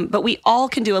spectrum, but we all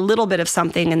can do a little bit of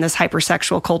something in this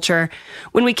hypersexual culture.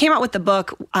 When we came out with the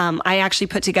book, I actually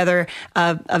put together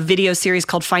a video series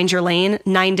called Find Your Lane,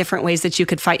 9 different ways that you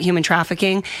could fight human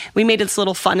trafficking. We made this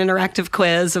little fun interactive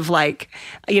quiz of I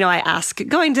ask,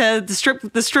 going to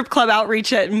the strip club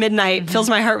outreach at midnight fills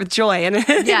my heart with joy. And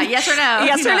yes or no.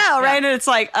 Yes or no, right? And it's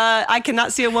I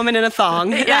cannot see a woman in a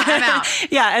thong. Yeah, I'm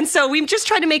out. Yeah, and so we just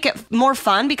tried to make it more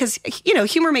fun because,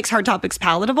 humor makes hard topics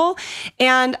palatable.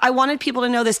 And I wanted people to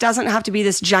know this doesn't have to be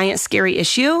this giant, scary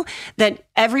issue, that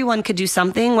everyone could do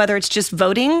something, whether it's just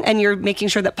voting and you're making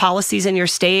sure that policies in your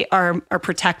state are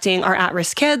protecting our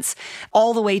at-risk kids,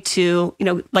 all the way to,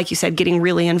 like you said, getting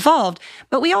really involved.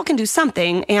 But we all can do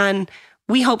something. And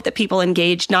we hope that people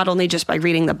engage not only just by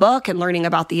reading the book and learning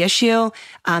about the issue,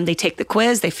 they take the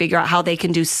quiz, they figure out how they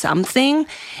can do something,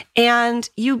 and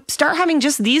you start having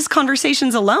just these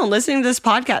conversations alone. Listening to this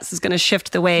podcast is going to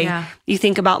shift the way you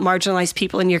think about marginalized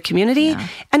people in your community,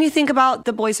 and you think about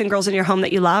the boys and girls in your home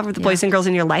that you love, or the boys and girls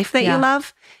in your life that you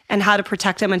love, and how to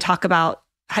protect them and talk about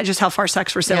just how far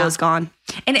sex for sale has gone.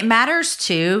 And it matters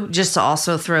too, just to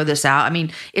also throw this out. I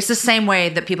mean, it's the same way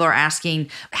that people are asking,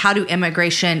 how do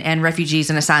immigration and refugees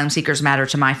and asylum seekers matter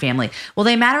to my family? Well,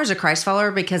 they matter as a Christ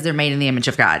follower because they're made in the image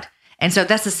of God. And so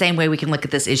that's the same way we can look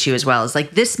at this issue as well. It's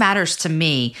like, this matters to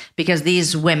me because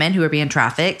these women who are being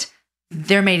trafficked,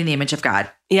 they're made in the image of God.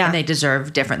 Yeah. And they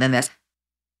deserve different than this.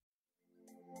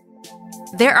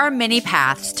 There are many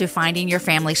paths to finding your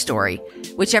family story.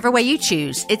 Whichever way you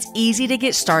choose, it's easy to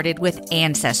get started with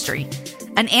Ancestry.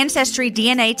 An Ancestry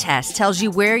DNA test tells you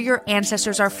where your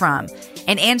ancestors are from,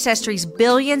 and Ancestry's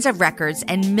billions of records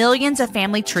and millions of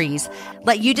family trees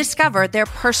let you discover their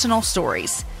personal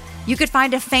stories. You could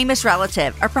find a famous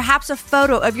relative or perhaps a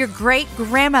photo of your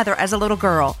great-grandmother as a little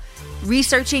girl.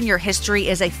 Researching your history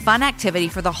is a fun activity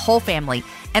for the whole family,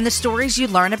 and the stories you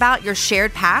learn about your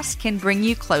shared past can bring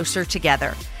you closer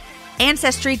together.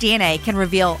 Ancestry DNA can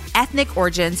reveal ethnic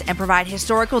origins and provide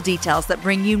historical details that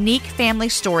bring unique family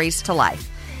stories to life.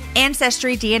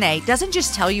 Ancestry DNA doesn't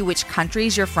just tell you which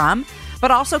countries you're from,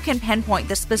 but also can pinpoint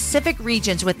the specific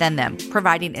regions within them,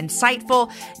 providing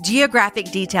insightful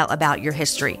geographic detail about your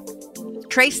history.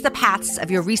 Trace the paths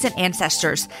of your recent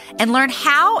ancestors and learn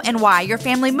how and why your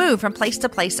family moved from place to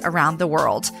place around the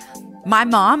world. My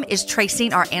mom is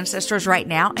tracing our ancestors right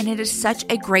now, and it is such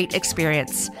a great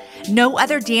experience. No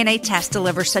other DNA test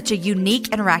delivers such a unique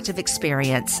interactive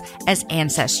experience as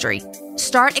Ancestry.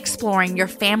 Start exploring your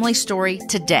family story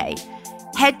today.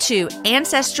 Head to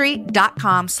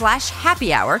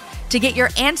Ancestry.com/happy hour to get your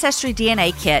Ancestry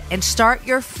DNA kit and start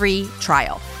your free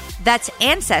trial. That's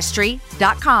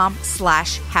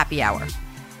Ancestry.com/happy hour.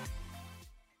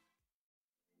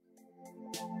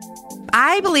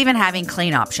 I believe in having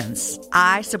clean options.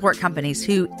 I support companies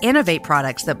who innovate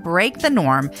products that break the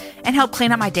norm and help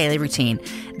clean up my daily routine.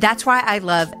 That's why I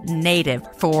love Native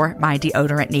for my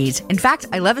deodorant needs. In fact,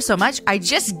 I love it so much, I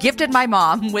just gifted my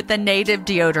mom with the Native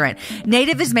deodorant.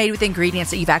 Native is made with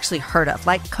ingredients that you've actually heard of,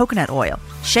 like coconut oil,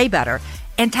 shea butter,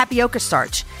 and tapioca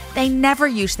starch. They never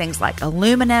use things like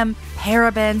aluminum,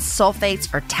 parabens, sulfates,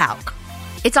 or talc.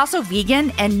 It's also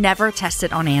vegan and never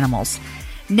tested on animals.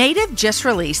 Native just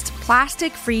released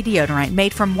plastic-free deodorant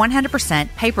made from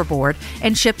 100% paperboard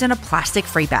and shipped in a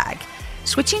plastic-free bag.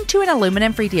 Switching to an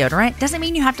aluminum-free deodorant doesn't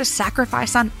mean you have to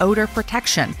sacrifice on odor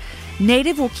protection.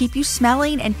 Native will keep you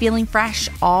smelling and feeling fresh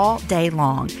all day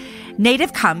long.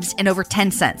 Native comes in over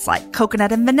 10 scents like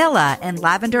coconut and vanilla and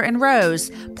lavender and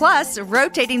rose, plus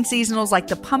rotating seasonals like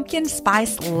the pumpkin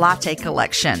spice latte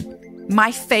collection.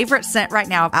 My favorite scent right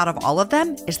now out of all of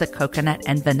them is the coconut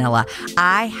and vanilla.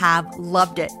 I have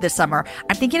loved it this summer.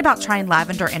 I'm thinking about trying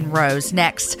lavender and rose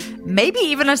next. Maybe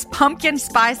even a pumpkin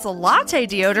spice latte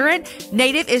deodorant.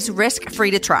 Native is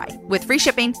risk-free to try with free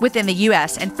shipping within the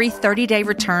U.S. and free 30-day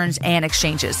returns and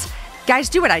exchanges. Guys,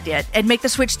 do what I did and make the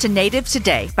switch to Native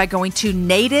today by going to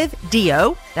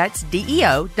nativedeo, that's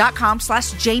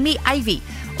DEO.com/JamieIV,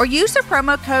 or use the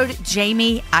promo code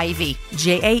JamieIV,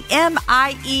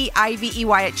 JamieIVEY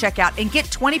at checkout and get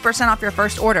 20% off your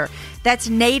first order. That's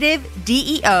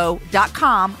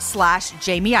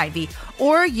nativedeo.com/JamieIV,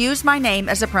 or use my name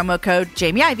as a promo code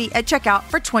JamieIV at checkout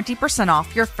for 20%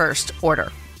 off your first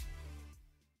order.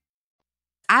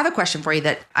 I have a question for you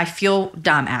that I feel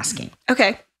dumb asking.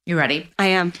 Okay. You ready? I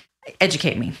am.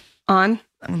 Educate me. On?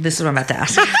 This is what I'm about to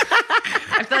ask. I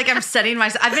feel like I'm setting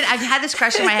myself. I've had this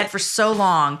question in my head for so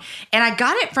long, and I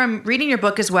got it from reading your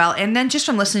book as well, and then just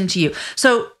from listening to you.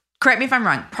 So correct me if I'm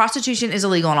wrong. Prostitution is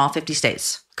illegal in all 50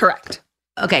 states. Correct.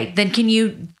 Okay, then can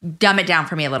you dumb it down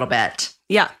for me a little bit?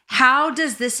 Yeah. How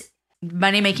does this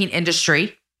money-making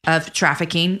industry of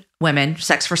trafficking women,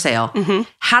 sex for sale,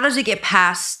 how does it get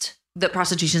past that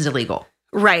prostitution is illegal?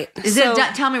 Right.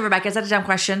 Tell me, Rebecca, is that a dumb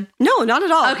question? No, not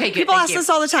at all. Okay, good. People ask this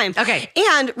all the time. Okay.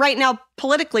 And right now,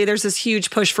 politically, there's this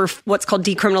huge push for what's called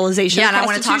decriminalization of prostitution. I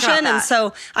want to talk about that. And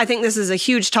so I think this is a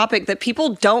huge topic that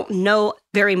people don't know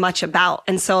very much about.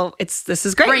 And so this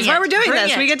is great. That's why we're doing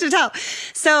this. We get to tell.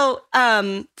 So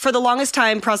for the longest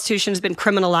time, prostitution has been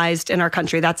criminalized in our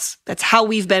country. That's how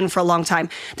we've been for a long time.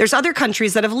 There's other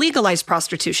countries that have legalized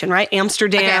prostitution, right?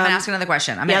 Amsterdam. Okay, I'm going to ask another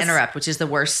question. I'm going to interrupt, which is the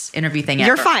worst interview thing ever.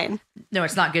 You're fine. No,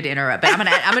 it's not good to interrupt, but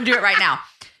I'm going to do it right now.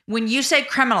 When you say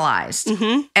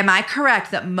criminalized, am I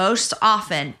correct that most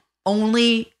often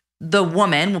only the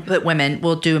woman,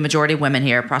 we'll do a majority of women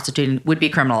here, prostituting would be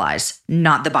criminalized,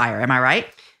 not the buyer. Am I right?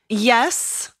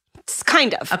 Yes,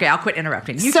 kind of. Okay, I'll quit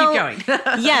interrupting. You keep going.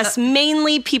 Yes,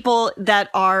 mainly people that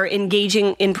are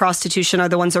engaging in prostitution are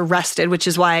the ones arrested, which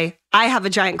is why I have a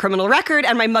giant criminal record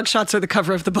and my mugshots are the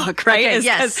cover of the book, right? Okay,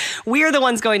 yes. We're the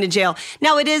ones going to jail.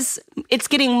 Now, it is it's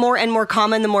getting more and more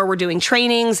common the more we're doing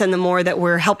trainings and the more that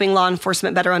we're helping law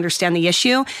enforcement better understand the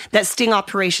issue, that sting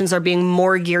operations are being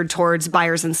more geared towards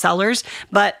buyers and sellers.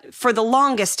 But for the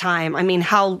longest time, I mean,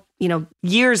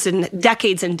 years and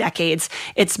decades,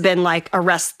 it's been like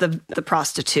arrest the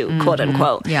prostitute, quote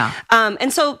unquote. Yeah.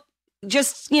 And so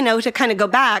just, to kind of go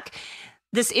back,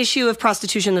 this issue of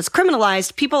prostitution that's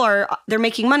criminalized, they're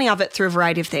making money off it through a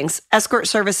variety of things. Escort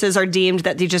services are deemed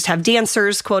that they just have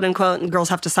dancers, quote unquote, and girls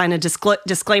have to sign a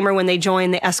disclaimer when they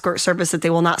join the escort service that they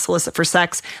will not solicit for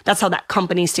sex. That's how that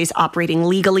company stays operating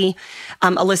legally.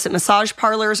 Illicit massage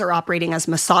parlors are operating as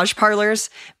massage parlors,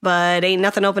 but ain't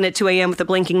nothing open at 2 a.m. with a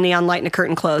blinking neon light and a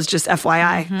curtain closed, just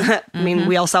FYI. I mean,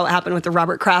 we all saw what happened with the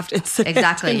Robert Kraft incident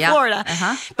in Florida.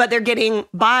 But they're getting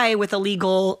by with a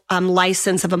legal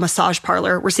license of a massage parlor.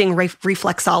 We're seeing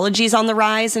reflexology is on the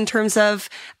rise in terms of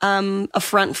a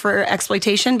front for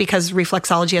exploitation, because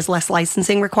reflexology has less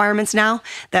licensing requirements now.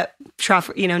 That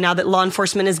now that law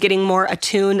enforcement is getting more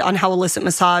attuned on how illicit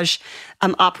massage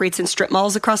operates in strip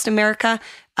malls across America.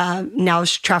 Now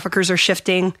traffickers are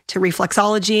shifting to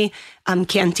reflexology.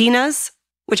 Cantinas,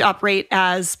 which operate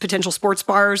as potential sports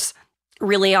bars,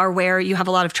 really are where you have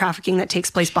a lot of trafficking that takes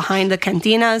place behind the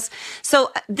cantinas.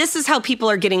 So this is how people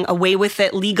are getting away with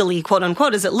it legally, quote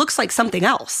unquote, is it looks like something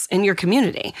else in your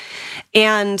community.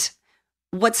 And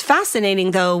what's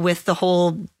fascinating, though, with the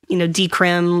whole,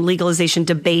 decrim legalization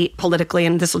debate politically,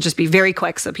 and this will just be very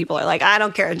quick, so people are like, I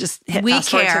don't care, just hit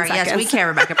fast forward 10 seconds. Yes, we care,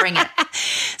 Rebecca, bring it.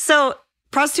 So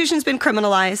prostitution's been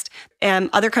criminalized, and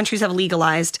other countries have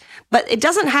legalized, but it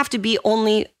doesn't have to be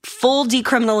only full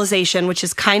decriminalization, which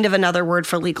is kind of another word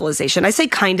for legalization. I say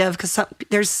kind of because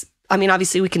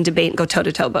obviously we can debate and go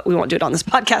toe-to-toe, but we won't do it on this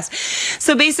podcast.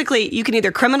 So basically, you can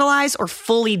either criminalize or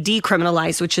fully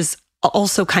decriminalize, which is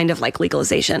also kind of like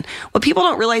legalization. What people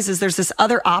don't realize is there's this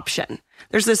other option.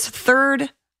 There's this third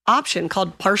option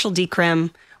called partial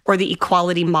decrim or the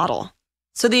equality model.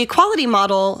 So the equality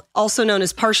model, also known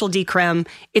as partial decrim,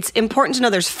 it's important to know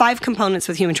there's 5 components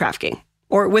with human trafficking,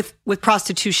 or with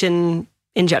prostitution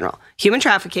in general. Human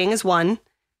trafficking is 1,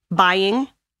 buying,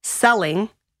 selling,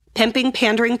 pimping,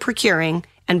 pandering, procuring,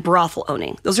 and brothel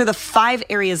owning. Those are the 5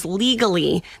 areas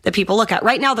legally that people look at.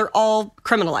 Right now, they're all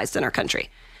criminalized in our country.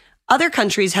 Other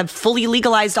countries have fully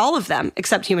legalized all of them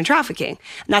except human trafficking.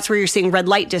 And that's where you're seeing red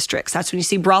light districts. That's when you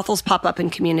see brothels pop up in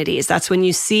communities. That's when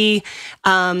you see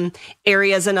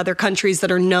areas in other countries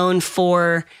that are known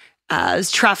for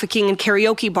trafficking in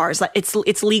karaoke bars.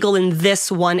 It's legal in this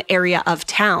one area of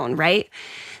town, right?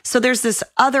 So there's this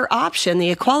other option,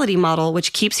 the equality model,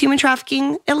 which keeps human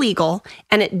trafficking illegal,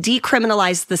 and it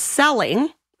decriminalized the selling,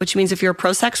 which means if you're a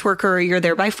pro-sex worker or you're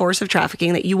there by force of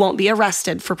trafficking, that you won't be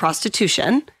arrested for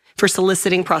prostitution, for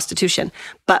soliciting prostitution.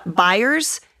 But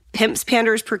buyers, pimps,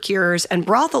 panders, procurers, and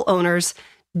brothel owners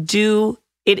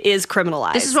it is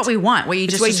criminalized. This is what we want, what you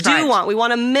just described. We do want. We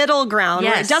want a middle ground.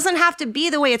 Yes. Where it doesn't have to be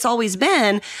the way it's always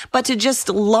been, but to just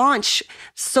launch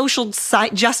social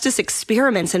justice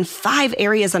experiments in 5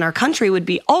 areas in our country would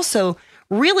be also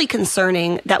really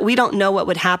concerning, that we don't know what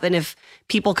would happen if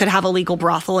people could have a legal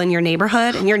brothel in your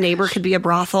neighborhood and your neighbor could be a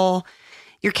brothel.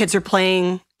 Your kids are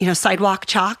playing, sidewalk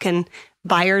chalk, and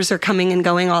buyers are coming and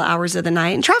going all hours of the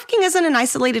night. And trafficking isn't an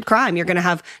isolated crime. You're going to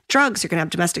have drugs. You're going to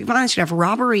have domestic violence. You're going to have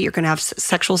robbery. You're going to have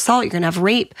sexual assault. You're going to have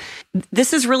rape.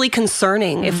 This is really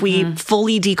concerning if we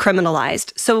fully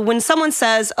decriminalized. So when someone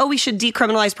says, we should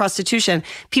decriminalize prostitution,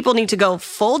 people need to go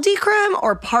full decrim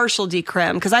or partial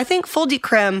decrim, because I think full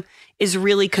decrim is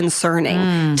really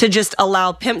concerning, to just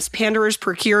allow pimps, panderers,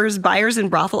 procurers, buyers,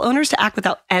 and brothel owners to act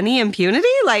without any impunity.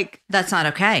 Like, that's not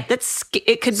okay.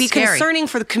 It could be scary. Concerning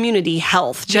for the community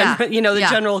health,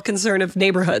 general concern of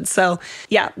neighborhoods. So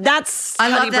that's I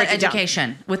love that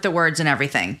education with the words and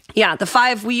everything. Yeah, the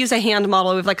 5, we use a hand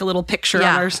model. We have like a little picture on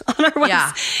our website.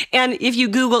 Yeah. And if you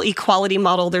Google equality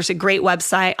model, there's a great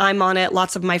website. I'm on it.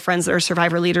 Lots of my friends that are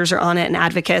survivor leaders are on it, and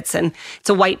advocates. And it's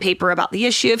a white paper about the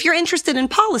issue. If you're interested in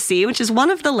policy, which is one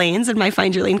of the lanes in my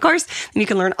Find Your Lane course, then you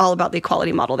can learn all about the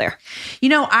equality model there.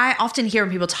 I often hear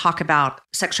when people talk about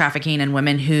sex trafficking and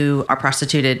women who are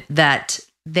prostituted, that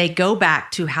they go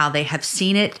back to how they have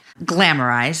seen it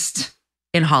glamorized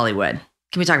in Hollywood.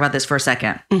 Can we talk about this for a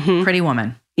second? Pretty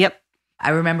Woman. Yep. I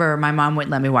remember my mom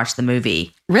wouldn't let me watch the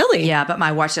movie. Really? Yeah, but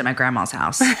I watched it at my grandma's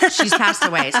house. She's passed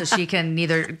away, so she can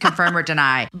neither confirm or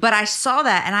deny. But I saw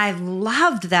that and I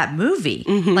loved that movie.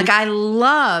 Like, I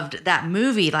loved that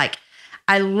movie. Like,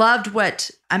 I loved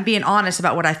I'm being honest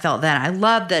about what I felt then. I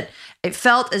loved that it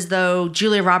felt as though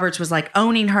Julia Roberts was like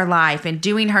owning her life and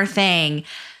doing her thing.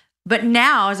 But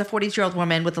now, as a 42-year-old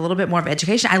woman with a little bit more of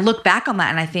education, I look back on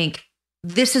that and I think,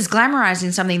 this is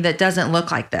glamorizing something that doesn't look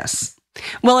like this.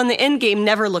 Well, and the end game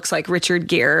never looks like Richard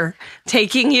Gere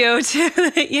taking you to,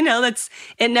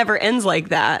 it never ends like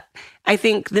that. I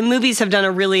think the movies have done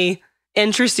a really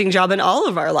interesting job in all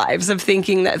of our lives of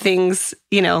thinking that things,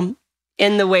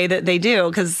 in the way that they do,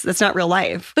 because that's not real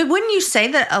life. But wouldn't you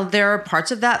say that there are parts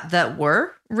of that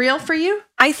were real for you?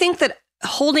 I think that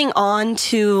holding on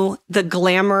to the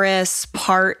glamorous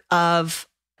part of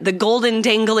the golden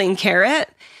dangling carrot,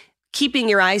 keeping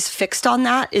your eyes fixed on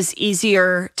that is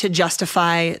easier to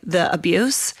justify the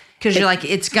abuse. Because you're like,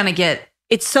 it's going to get...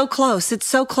 It's so close. It's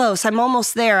so close. I'm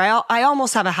almost there. I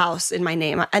almost have a house in my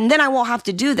name. And then I won't have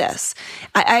to do this.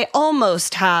 I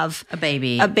almost have a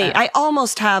baby. I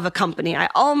almost have a company. I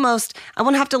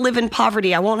won't have to live in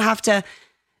poverty. I won't have to,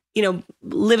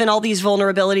 live in all these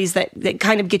vulnerabilities that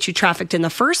kind of get you trafficked in the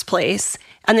first place.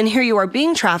 And then here you are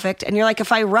being trafficked. And you're like,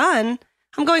 if I run,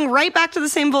 I'm going right back to the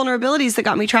same vulnerabilities that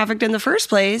got me trafficked in the first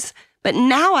place. But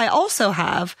now I also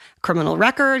have criminal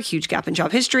record, huge gap in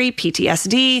job history,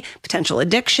 PTSD, potential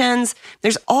addictions.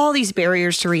 There's all these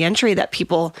barriers to reentry that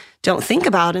people don't think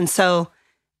about. And so,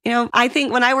 I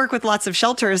think when I work with lots of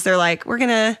shelters, they're like, we're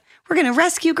going to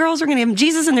rescue girls. We're going to give them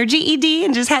Jesus and their GED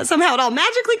and just somehow it all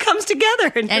magically comes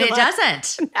together. And it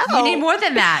doesn't. No. You need more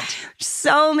than that.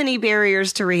 So many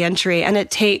barriers to reentry. And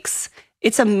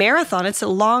it's a marathon. It's a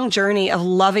long journey of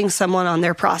loving someone on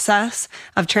their process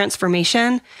of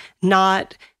transformation,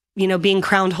 not, being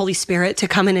crowned Holy Spirit to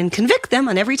come in and convict them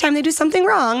on every time they do something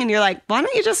wrong. And you're like, why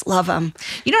don't you just love them?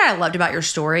 You know what I loved about your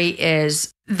story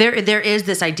is there is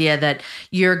this idea that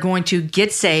you're going to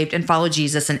get saved and follow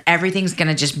Jesus and everything's going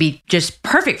to just be just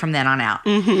perfect from then on out.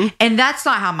 Mm-hmm. And that's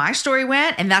not how my story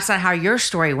went. And that's not how your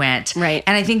story went. Right.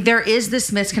 And I think there is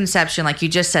this misconception, like you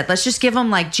just said, let's just give them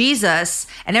like Jesus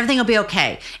and everything will be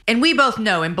okay. And we both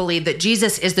know and believe that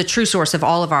Jesus is the true source of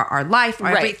all of our life, or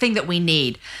everything that we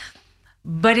need.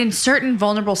 But in certain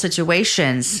vulnerable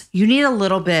situations, you need a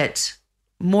little bit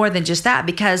more than just that.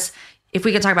 Because if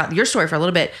we can talk about your story for a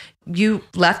little bit, you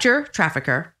left your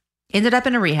trafficker, ended up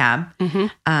in a rehab.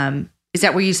 Mm-hmm. Is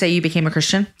that where you say you became a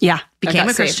Christian? Yeah. Became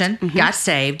a Christian, got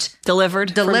saved.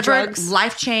 Delivered from drugs.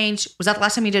 Life change. Was that the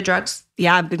last time you did drugs?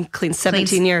 Yeah, I've been clean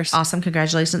 17 years. Awesome.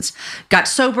 Congratulations. Got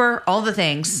sober, all the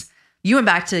things. You went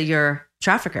back to your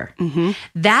trafficker. Mm-hmm.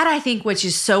 That I think, which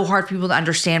is so hard for people to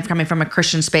understand coming from a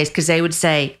Christian space, because they would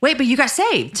say, wait, but you got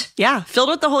saved. Yeah. Filled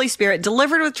with the Holy Spirit,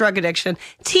 delivered with drug addiction,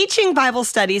 teaching Bible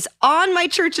studies on my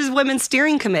church's women's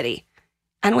steering committee,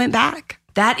 and went back.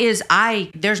 That is,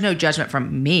 there's no judgment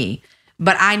from me,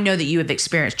 but I know that you have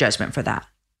experienced judgment for that.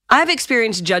 I've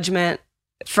experienced judgment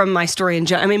from my story.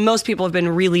 Most people have been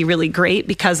really, really great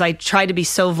because I try to be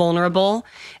so vulnerable,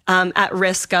 at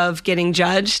risk of getting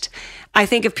judged. I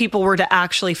think if people were to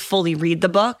actually fully read the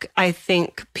book, I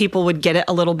think people would get it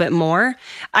a little bit more.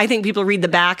 I think people read the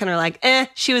back and are like,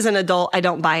 she was an adult, I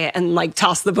don't buy it, and like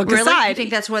toss the book aside. Really? You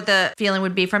think that's what the feeling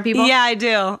would be from people? Yeah, I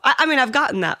do. I've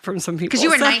gotten that from some people. Because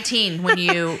you were 19 when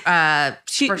you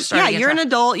first started. Yeah, you're an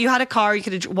adult. You had a car. You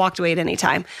could have walked away at any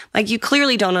time. Like, you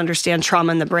clearly don't understand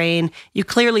trauma in the brain. You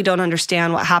clearly don't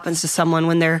understand what happens to someone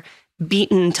when they're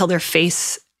beaten until their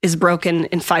face is broken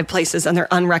in 5 places and they're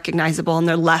unrecognizable and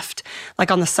they're left like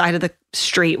on the side of the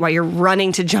street while you're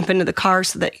running to jump into the car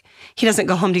so that he doesn't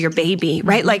go home to your baby,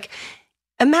 right? Mm-hmm. Like,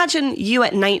 imagine you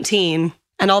at 19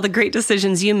 and all the great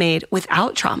decisions you made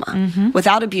without trauma, mm-hmm.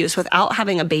 without abuse, without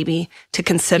having a baby to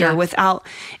consider,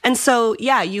 and so,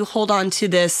 you hold on to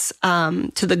this,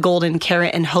 to the golden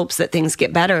carrot in hopes that things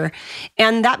get better.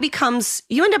 And that becomes,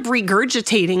 you end up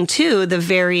regurgitating too, the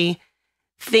very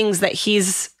things that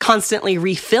he's constantly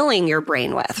refilling your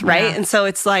brain with, right? Yeah. And so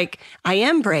it's like, I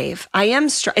am brave. I am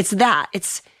strong. It's that.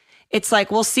 It's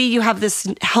like, well, see, you have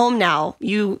this home now.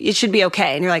 It should be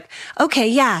okay. And you're like, okay,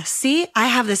 yeah, see, I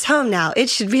have this home now.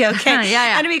 It should be okay.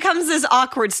 yeah. And it becomes this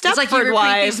awkward Stepford wife. It's like you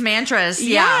repeat these mantras.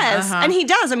 Yes. Yeah. And he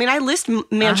does. I list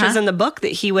mantras in the book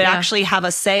that he would actually have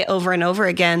us say over and over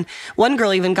again. One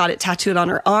girl even got it tattooed on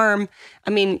her arm.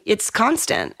 It's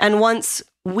constant. And once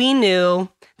we knew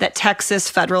that Texas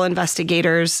federal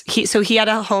investigators, he had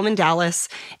a home in Dallas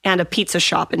and a pizza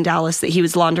shop in Dallas that he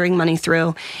was laundering money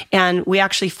through. And we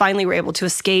actually finally were able to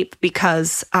escape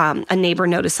because a neighbor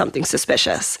noticed something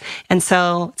suspicious. And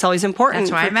so it's always important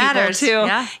for people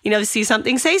to, see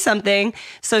something, say something.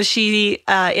 So she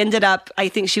ended up, I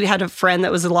think she had a friend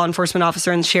that was a law enforcement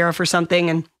officer and sheriff or something.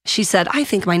 And she said, I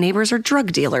think my neighbors are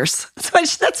drug dealers. So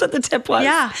that's what the tip was.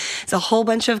 Yeah. It's a whole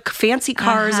bunch of fancy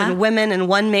cars and women and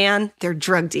one man. They're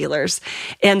drug dealers.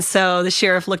 And so the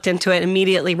sheriff looked into it,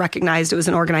 immediately recognized it was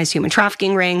an organized human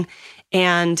trafficking ring.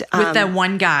 And with that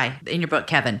one guy in your book,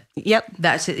 Kevin. Yep.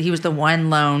 That's it. He was the one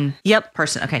lone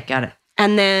person. Okay, got it.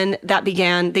 And then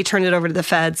they turned it over to the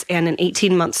feds, and an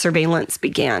 18-month surveillance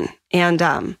began. And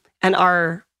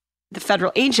the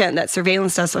federal agent that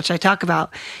surveillance us, which I talk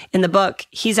about in the book,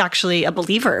 he's actually a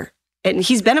believer. And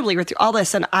he's been a believer through all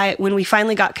this. And when we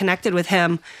finally got connected with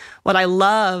him, what I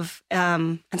love,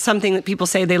 and something that people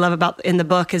say they love about in the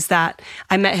book, is that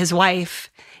I met his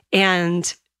wife,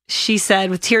 and she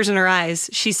said, with tears in her eyes,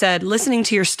 she said, listening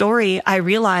to your story, I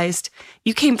realized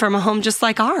you came from a home just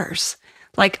like ours.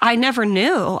 Like, I never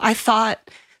knew. I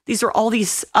thought these were all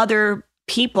these other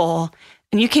people,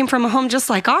 and you came from a home just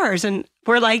like ours. And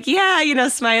we're like, yeah,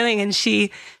 smiling. And she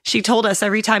told us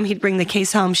every time he'd bring the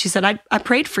case home, she said, I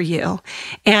prayed for you.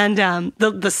 And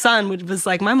the son was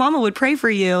like, my mama would pray for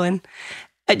you. And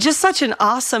just such an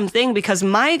awesome thing, because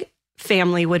my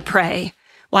family would pray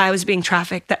while I was being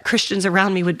trafficked, that Christians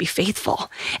around me would be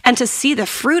faithful. And to see the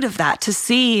fruit of that, to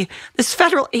see this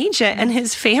federal agent and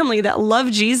his family that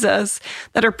love Jesus,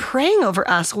 that are praying over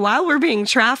us while we're being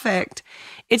trafficked,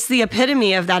 it's the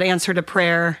epitome of that answer to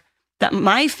prayer that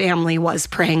my family was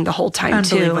praying the whole time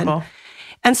too.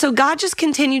 And so God just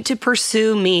continued to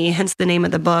pursue me, hence the name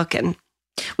of the book. And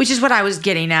which is what I was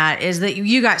getting at, is that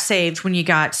you got saved when you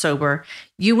got sober.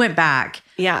 You went back.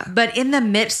 Yeah. But in the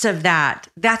midst of that,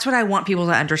 that's what I want people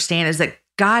to understand, is that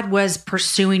God was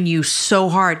pursuing you so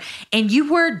hard, and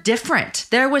you were different.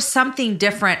 There was something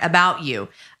different about you.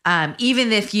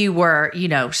 Even if you were,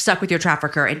 stuck with your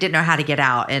trafficker and didn't know how to get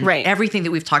out, and everything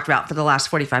that we've talked about for the last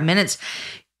 45 minutes,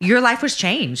 your life was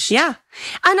changed. Yeah.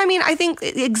 And I mean, I think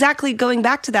exactly going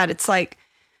back to that, it's like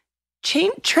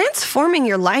transforming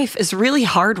your life is really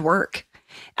hard work.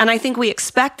 And I think we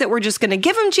expect that we're just going to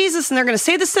give them Jesus and they're going to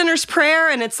say the sinner's prayer.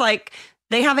 And it's like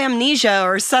they have amnesia,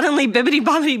 or suddenly bibbity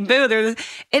bobbity boo.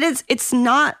 It's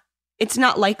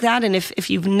not like that. And if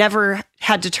you've never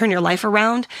had to turn your life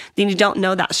around, then you don't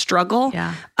know that struggle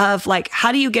of like,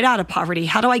 how do you get out of poverty?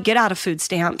 How do I get out of food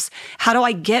stamps? How do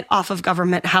I get off of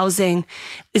government housing?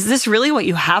 Is this really what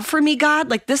you have for me, God?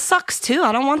 Like, this sucks too.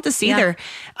 I don't want this either.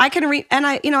 I can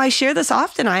I share this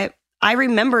often. I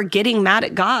remember getting mad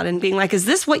at God and being like, is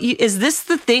this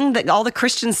the thing that all the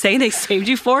Christians say they saved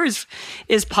you for,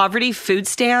 is poverty, food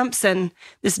stamps, and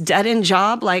this dead-end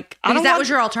job? Like, that was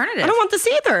your alternative. I don't want this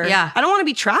either. Yeah. I don't want to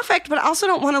be trafficked, but I also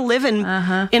don't want to live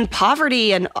in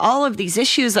poverty and all of these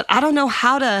issues that I don't know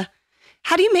how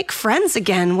do you make friends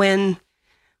again when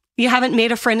you haven't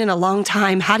made a friend in a long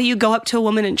time? How do you go up to a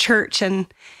woman in church and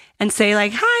say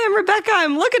like, hi, I'm Rebecca,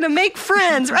 I'm looking to make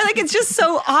friends, right? Like, it's just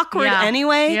so awkward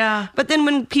anyway. Yeah. But then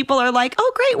when people are like,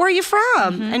 oh, great, where are you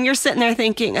from? And you're sitting there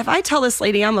thinking, if I tell this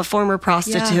lady I'm a former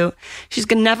prostitute, she's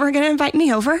never going to invite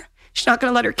me over. She's not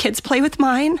going to let her kids play with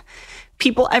mine.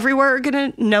 People everywhere are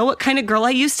going to know what kind of girl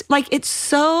I used to. Like, it's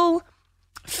so,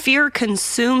 fear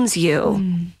consumes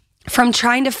you from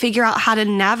trying to figure out how to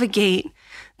navigate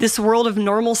this world of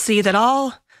normalcy that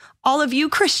all of you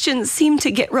Christians seem to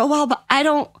get real well, but I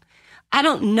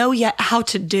don't know yet how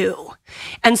to do.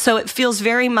 And so it feels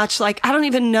very much like, I don't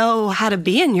even know how to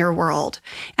be in your world.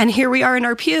 And here we are in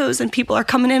our pews, and people are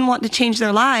coming in wanting to change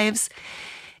their lives.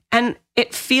 And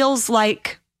it feels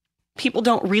like people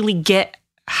don't really get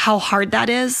how hard that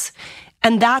is.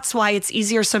 And that's why it's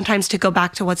easier sometimes to go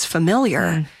back to what's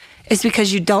familiar, is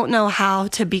because you don't know how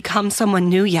to become someone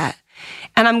new yet.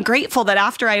 And I'm grateful that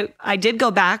after I did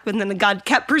go back, but then God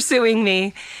kept pursuing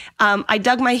me, I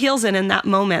dug my heels in that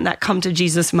moment, that come to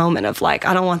Jesus moment of like,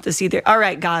 I don't want this either. All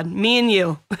right, God, me and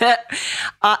you,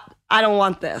 I don't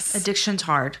want this. Addiction's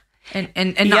hard. And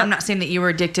no, I'm not saying that you were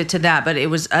addicted to that, but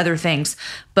it was other things.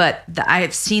 But I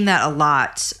have seen that a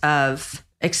lot, of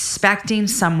expecting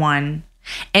someone.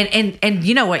 And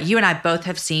you know what? You and I both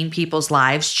have seen people's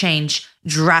lives change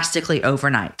drastically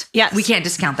overnight. Yes. We can't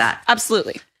discount that.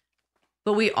 Absolutely.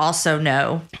 But we also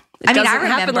know, I remember,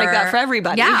 happen like that for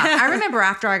everybody. Yeah. I remember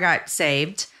after I got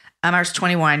saved, I was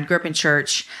 21, grew up in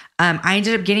church. I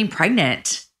ended up getting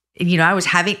pregnant. I was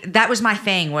that was my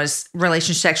thing, was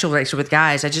sexual relationship with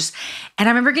guys. And I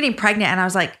remember getting pregnant, and I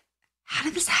was like, how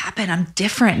did this happen? I'm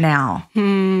different now.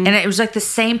 And it was like the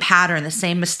same pattern, the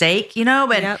same mistake,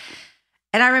 but,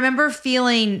 and I remember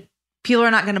feeling people are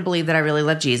not going to believe that I really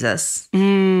love Jesus. But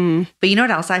you know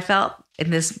what else I felt?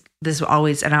 And this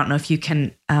always, and I don't know if you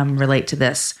can relate to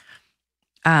this.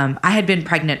 I had been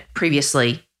pregnant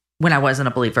previously when I wasn't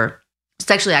a believer,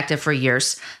 sexually active for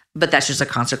years, but that's just a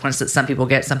consequence that some people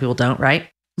get, some people don't, right?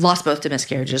 Lost both to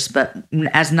miscarriages, but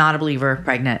as not a believer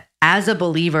pregnant, as a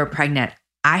believer pregnant,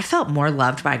 I felt more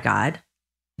loved by God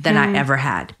than I ever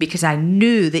had, because I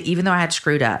knew that even though I had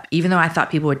screwed up, even though I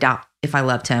thought people would doubt if I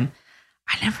loved him,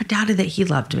 I never doubted that he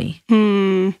loved me.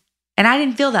 And I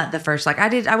didn't feel that the first,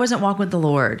 I wasn't walking with the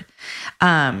Lord.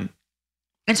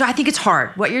 And so I think it's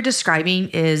hard. What you're describing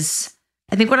is,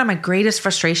 I think one of my greatest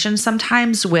frustrations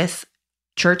sometimes with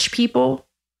church people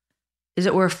is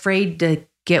that we're afraid to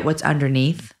get what's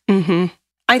underneath. Mm-hmm.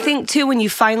 I think too, when you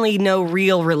finally know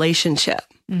real relationship,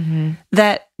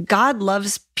 that God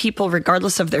loves people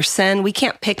regardless of their sin. We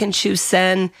can't pick and choose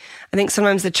sin. I think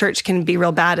sometimes the church can be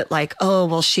real bad at like, oh,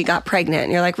 well, she got pregnant.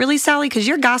 And you're like, really, Sally? Because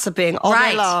you're gossiping all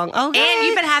day long. Okay. And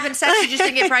you've been having sex, you just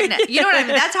didn't get pregnant. You know what I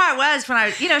mean? That's how it was when I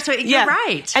was, so you're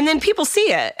right. And then people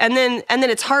see it. And then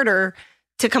it's harder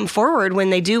to come forward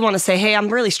when they do want to say, hey, I'm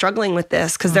really struggling with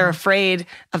this, because they're afraid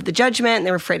of the judgment.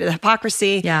 They're afraid of the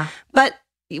hypocrisy. Yeah. But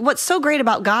what's so great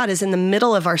about God is in the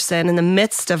middle of our sin, in the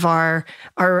midst of our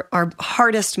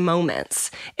hardest moments,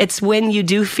 it's when you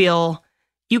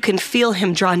can feel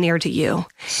him draw near to you.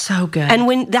 So good.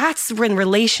 And that's when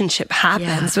relationship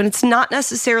happens, when it's not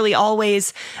necessarily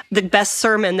always the best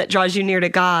sermon that draws you near to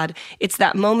God. It's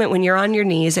that moment when you're on your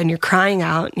knees and you're crying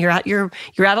out, and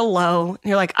you're at a low, and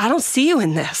you're like, I don't see you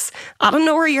in this. I don't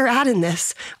know where you're at in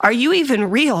this. Are you even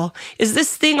real? Is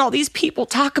this thing all these people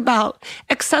talk about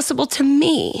accessible to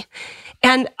me?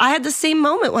 And I had the same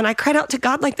moment when I cried out to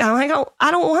God like that. I'm like, oh,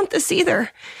 I don't want this either.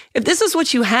 If this is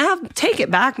what you have, take it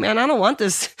back, man. I don't want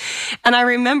this. And I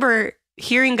remember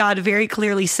hearing God very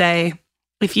clearly say,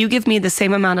 if you give me the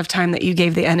same amount of time that you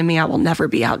gave the enemy, I will never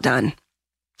be outdone.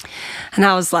 And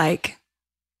I was like,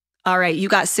 all right, you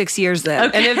got 6 years then.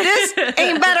 Okay. And if this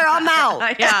ain't better, I'm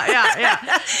out.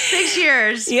 Yeah. 6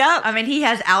 years. Yep. I mean, he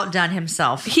has outdone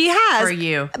himself. He has. For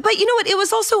you. But you know what? It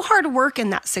was also hard work in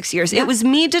that 6 years. Yeah. It was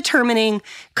me determining,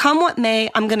 come what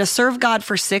may, I'm going to serve God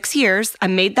for 6 years. I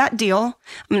made that deal.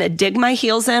 I'm going to dig my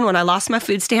heels in when I lost my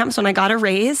food stamps, when I got a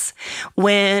raise,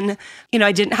 when,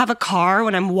 I didn't have a car,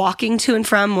 when I'm walking to and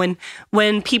from,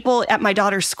 when people at my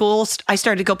daughter's school, I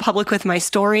started to go public with my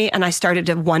story, and I started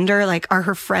to wonder, like, are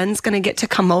her friends going to get to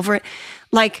come over it?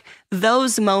 Like,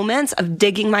 those moments of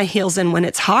digging my heels in when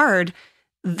it's hard,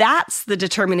 that's the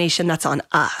determination that's on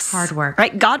us. Hard work.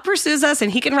 Right? God pursues us,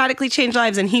 and he can radically change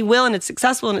lives, and he will, and it's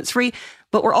successful, and it's free.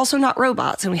 But we're also not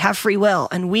robots, and we have free will,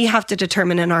 and we have to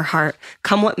determine in our heart,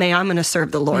 come what may, I'm going to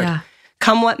serve the Lord. Yeah.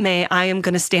 Come what may, I am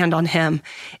going to stand on him.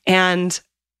 And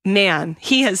man,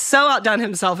 he has so outdone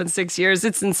himself in 6 years.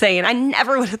 It's insane. I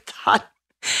never would have thought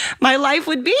my life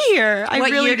would be here.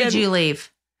 What year did you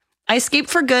leave? I escaped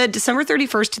for good December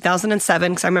 31st,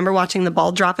 2007, because I remember watching the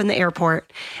ball drop in the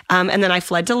airport. And then I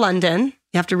fled to London.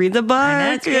 You have to read the book.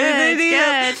 That's good.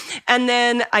 It's good. And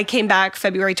then I came back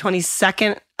February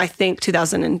 22nd, I think,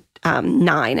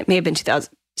 2009. It may have been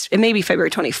 2000. It may be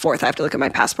February 24th. I have to look at my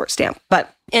passport stamp,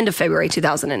 but end of February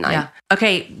 2009. Yeah.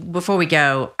 Okay. Before we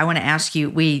go, I want to ask you,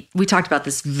 we talked about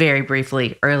this very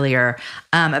briefly earlier,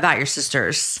 about your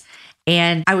sisters.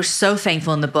 And I was so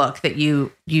thankful in the book that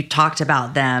you talked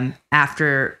about them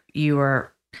after you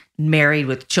were married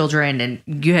with children and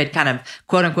you had kind of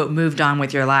quote unquote moved on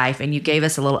with your life, and you gave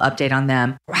us a little update on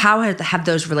them. How have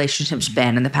those relationships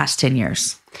been in the past 10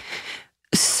 years?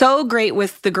 So great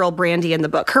with the girl Brandy in the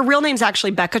book. Her real name's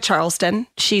actually Becca Charleston.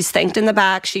 She's thanked in the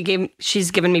back.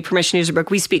 She's given me permission to use her book.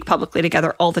 We speak publicly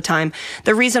together all the time.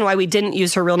 The reason why we didn't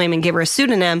use her real name and gave her a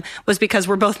pseudonym was because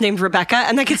we're both named Rebecca,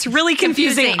 and that gets really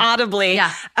confusing audibly.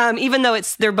 Yeah. Even though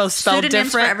they're both spelled Pseudonyms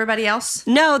different. For everybody else?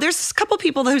 No, there's a couple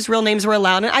people whose real names were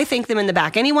allowed, and I thank them in the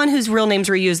back. Anyone whose real names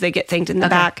were used, they get thanked in the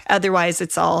back. Otherwise,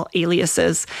 it's all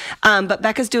aliases. But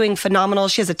Becca's doing phenomenal.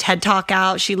 She has a TED Talk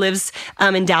out. She lives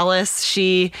in Dallas. She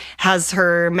has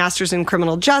her master's in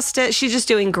criminal justice. She's just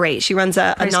doing great. She runs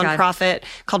a nonprofit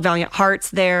called Valiant Hearts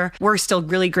there. We're still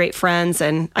really great friends,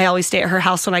 and I always stay at her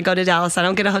house when I go to Dallas. I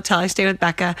don't get a hotel. I stay with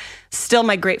Becca. Still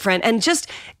my great friend. And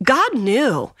just, God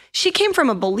knew. She came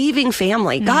from a believing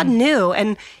family. God knew.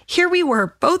 And here we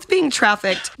were, both being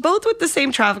trafficked, both with the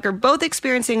same trafficker, both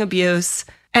experiencing abuse.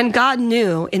 And God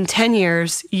knew in 10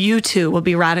 years, you two will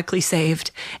be radically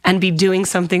saved and be doing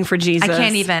something for Jesus.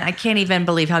 I can't even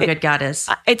believe how good God is.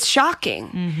 It's shocking.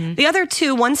 Mm-hmm. The other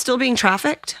two, one's still being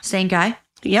trafficked. Same guy?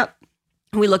 Yep.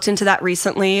 We looked into that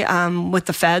recently with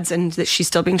the feds, and that she's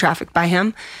still being trafficked by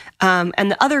him. And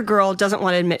the other girl doesn't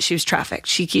want to admit she was trafficked.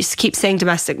 She keeps saying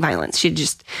domestic violence. She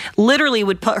just literally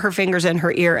would put her fingers in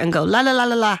her ear and go, la, la, la,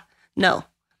 la, la. No,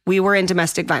 we were in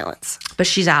domestic violence. But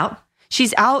she's out?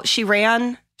 She's out. She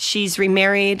ran. She's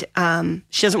remarried.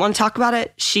 She doesn't want to talk about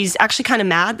it. She's actually kind of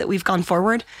mad that we've gone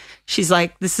forward. She's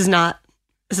like, this is not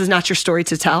your story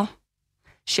to tell.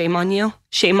 Shame on you.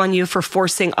 Shame on you for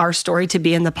forcing our story to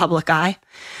be in the public eye.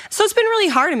 So it's been really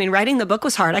hard. I mean, writing the book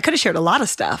was hard. I could have shared a lot of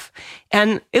stuff.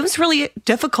 And it was really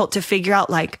difficult to figure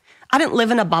out, like, I didn't live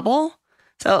in a bubble.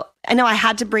 So I know I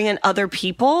had to bring in other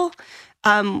people.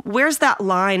 where's that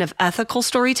line of ethical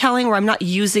storytelling where I'm not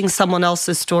using someone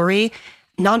else's story?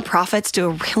 Nonprofits do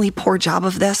a really poor job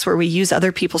of this, where we use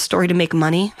other people's story to make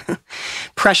money,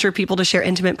 pressure people to share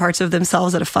intimate parts of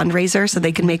themselves at a fundraiser so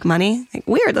they can make money. Like,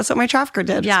 weird. That's what my trafficker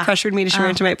did. Yeah. Just pressured me to share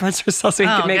intimate parts of themselves so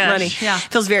he could make money. Yeah.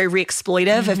 Feels very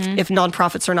re-exploitive if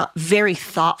nonprofits are not very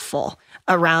thoughtful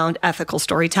around ethical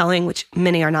storytelling, which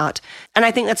many are not. And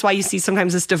I think that's why you see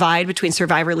sometimes this divide between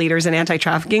survivor leaders and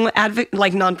anti-trafficking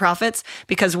like nonprofits,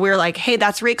 because we're like, hey,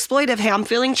 that's re-exploitive. Hey, I'm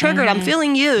feeling triggered. I'm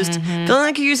feeling used. Feeling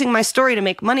like you're using my story to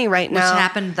make money right now. Which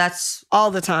happened, that's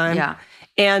all the time. Yeah.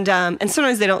 And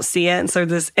sometimes they don't see it. And so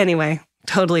anyway,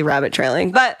 totally rabbit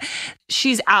trailing, but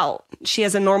she's out. She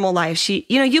has a normal life.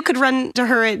 You could run to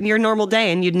her in your normal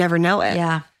day and you'd never know it.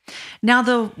 Yeah. Now,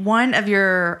 the one of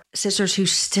your sisters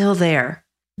who's still there,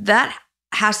 that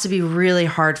has to be really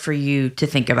hard for you to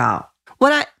think about.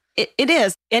 It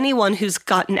is. Anyone who's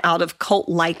gotten out of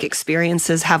cult-like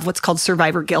experiences have what's called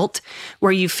survivor guilt,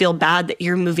 where you feel bad that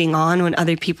you're moving on when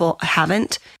other people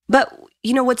haven't. But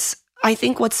I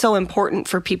think what's so important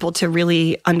for people to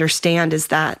really understand is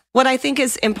that what I think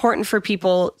is important for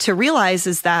people to realize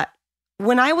is that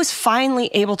when I was finally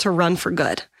able to run for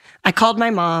good, I called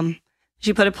my mom.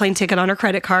 She put a plane ticket on her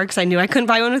credit card because I knew I couldn't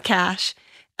buy one with cash.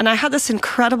 And I had this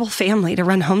incredible family to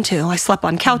run home to. I slept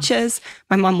on couches.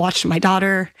 My mom watched my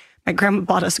daughter. My grandma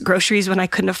bought us groceries when I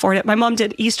couldn't afford it. My mom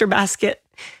did Easter basket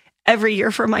every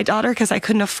year for my daughter because I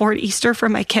couldn't afford Easter for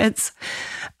my kids.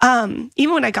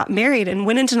 Even when I got married and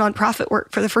went into nonprofit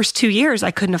work for the first 2 years, I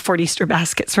couldn't afford Easter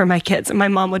baskets for my kids, and my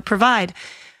mom would provide.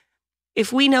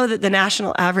 If we know that the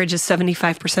national average is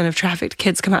 75% of trafficked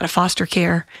kids come out of foster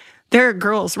care, there are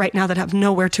girls right now that have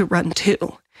nowhere to run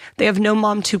to. They have no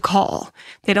mom to call.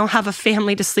 They don't have a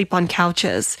family to sleep on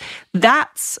couches.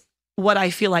 That's what I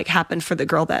feel like happened for the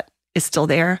girl that is still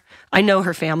there. I know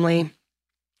her family.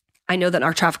 I know that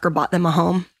our trafficker bought them a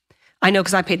home. I know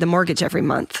because I paid the mortgage every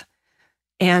month.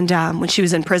 And when she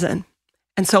was in prison.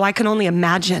 And so I can only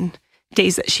imagine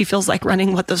days that she feels like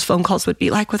running, what those phone calls would be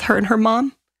like with her and her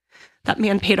mom. That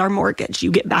man paid our mortgage.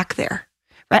 You get back there.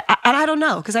 Right? And I don't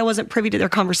know because I wasn't privy to their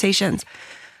conversations.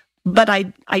 But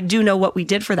I do know what we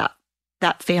did for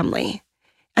that family.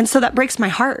 And so that breaks my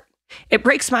heart. It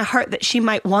breaks my heart that she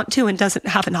might want to and doesn't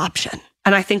have an option.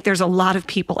 And I think there's a lot of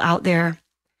people out there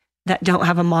that don't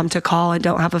have a mom to call and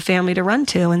don't have a family to run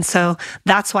to. And so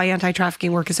that's why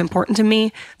anti-trafficking work is important to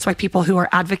me. That's why people who are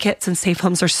advocates and safe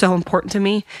homes are so important to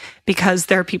me, because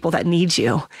there are people that need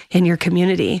you in your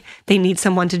community. They need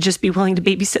someone to just be willing to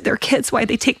babysit their kids while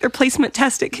they take their placement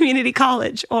test at community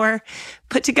college, or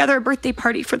put together a birthday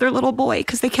party for their little boy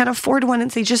because they can't afford one and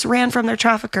they just ran from their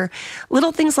trafficker.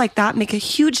 Little things like that make a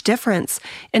huge difference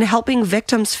in helping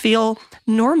victims feel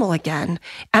normal again.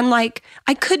 And like,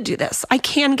 I could do this. I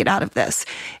can get out of this.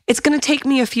 It's going to take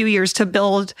me a few years to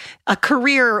build a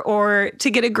career or to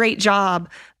get a great job,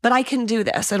 but I can do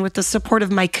this. And with the support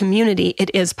of my community, it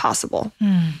is possible.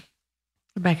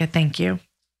 Rebecca, thank you.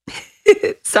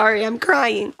 Sorry, I'm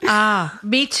crying.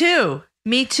 Me too.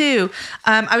 Me too.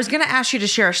 I was going to ask you to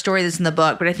share a story that's in the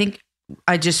book, but I think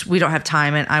we don't have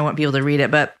time and I won't be able to read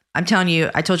it. But I'm telling you,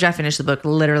 I told you I finished the book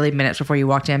literally minutes before you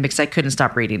walked in because I couldn't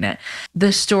stop reading it.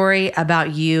 The story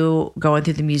about you going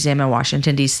through the museum in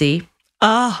Washington, D.C.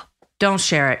 Oh, don't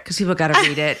share it because people got to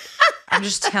read it. I'm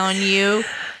just telling you.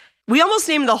 We almost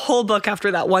named the whole book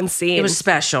after that one scene. It was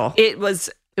special. It was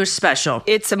special.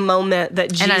 It's a moment that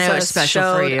Jesus and I know it's special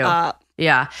showed for you. Up.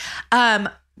 Yeah.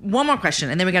 One more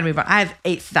question, and then we got to move on. I have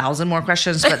 8,000 more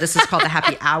questions, but this is called the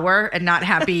happy hour and not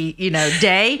happy,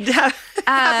 day.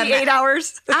 Happy 8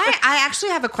 hours. I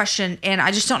actually have a question, and I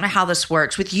just don't know how this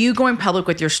works. With you going public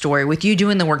with your story, with you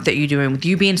doing the work that you're doing, with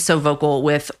you being so vocal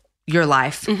with your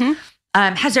life,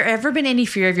 has there ever been any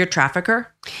fear of your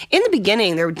trafficker? In the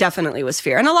beginning, there definitely was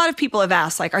fear. And a lot of people have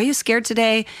asked, like, are you scared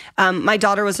today? My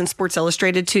daughter was in Sports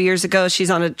Illustrated 2 years ago. She's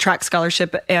on a track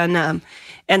scholarship, and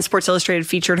Sports Illustrated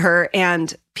featured her.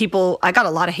 And I got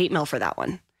a lot of hate mail for that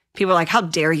one. People are like, how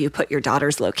dare you put your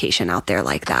daughter's location out there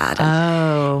like that?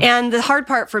 And the hard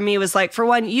part for me was like, for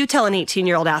one, you tell an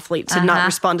 18-year-old athlete to not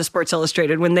respond to Sports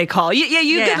Illustrated when they call.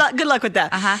 Good luck with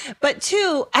that. But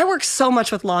two, I work so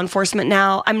much with law enforcement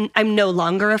now. I'm no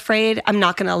longer afraid. I'm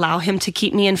not going to allow him to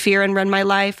keep me in fear and run my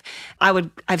life. I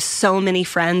have so many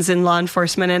friends in law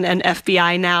enforcement and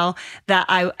FBI now that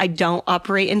I don't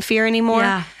operate in fear anymore.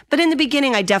 Yeah. But in the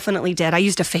beginning, I definitely did. I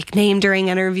used a fake name during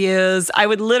interviews. I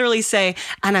would literally say,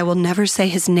 and I will never say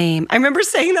his name. I remember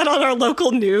saying that on our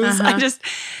local news.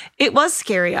 It was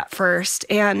scary at first.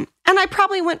 And And I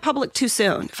probably went public too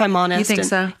soon, if I'm honest. You think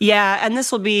so? Yeah. And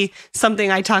this will be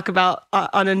something I talk about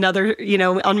on another,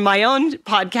 on my own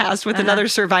podcast with another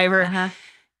survivor.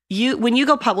 When you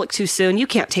go public too soon, you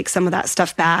can't take some of that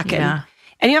stuff back.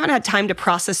 And you haven't had time to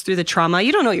process through the trauma.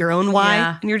 You don't know your own why.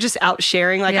 Yeah. And you're just out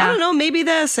sharing I don't know, maybe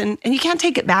this. And you can't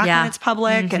take it back when it's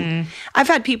public. And I've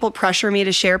had people pressure me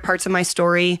to share parts of my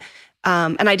story.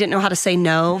 And I didn't know how to say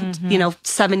no,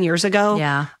 7 years ago.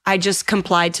 Yeah. I just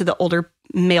complied to the older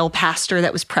male pastor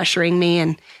that was pressuring me.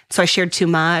 And so I shared too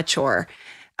much or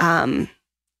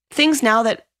things now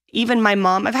that even my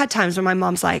mom, I've had times where my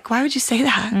mom's like, why would you say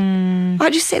that? Why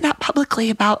would you say that publicly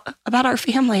about our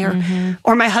family?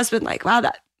 Or my husband like, wow,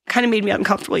 that kind of made me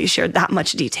uncomfortable. You shared that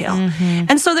much detail.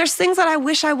 And so there's things that I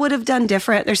wish I would have done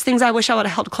different. There's things I wish I would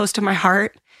have held close to my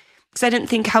heart because I didn't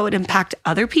think how it would impact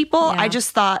other people. Yeah. I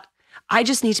just thought, I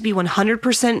just need to be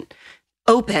 100%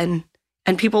 open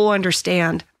and people will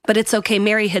understand. But it's okay.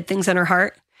 Mary hid things in her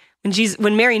heart.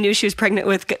 When Mary knew she was pregnant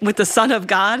with the Son of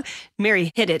God,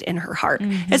 Mary hid it in her heart.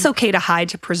 It's okay to hide,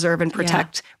 to preserve and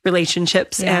protect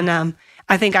relationships. Yeah. And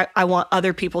I think I want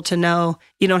other people to know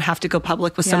you don't have to go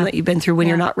public with something that you've been through when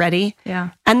you're not ready.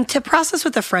 Yeah. And to process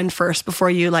with a friend first before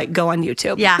you go on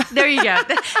YouTube. Yeah, there you go.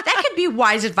 That could be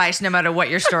wise advice no matter what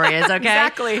your story is, okay?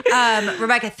 Exactly.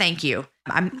 Rebecca, thank you.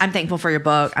 I'm thankful for your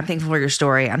book. I'm thankful for your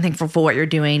story. I'm thankful for what you're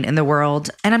doing in the world.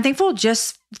 And I'm thankful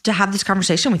just to have this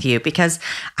conversation with you because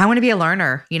I want to be a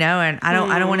learner, and I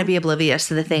don't want to be oblivious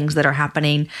to the things that are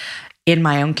happening in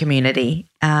my own community.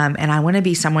 And I want to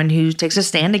be someone who takes a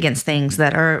stand against things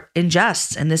that are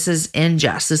unjust. And this is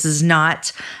unjust. This is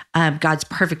not God's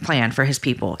perfect plan for his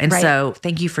people. And so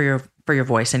thank you for your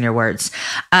voice and your words.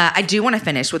 I do want to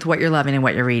finish with what you're loving and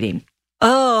what you're reading.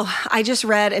 Oh, I just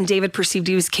read And David Perceived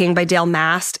He Was King by Dale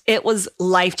Mast. It was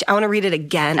I want to read it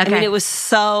again. Okay. I mean, it was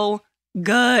so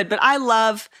good. But I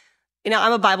love,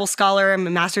 I'm a Bible scholar. I'm a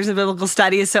master's in biblical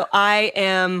studies. So I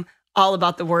am all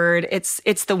about the word.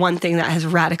 It's the one thing that has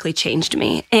radically changed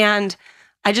me. And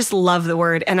I just love the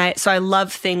word. And I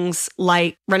love things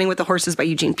like Running with the Horses by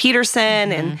Eugene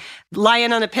Peterson and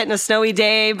Lion on a Pit in a Snowy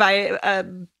Day by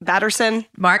Batterson.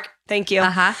 Mark. Thank you.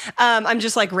 I'm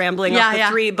just rambling off the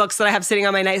 3 books that I have sitting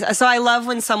on my night. So I love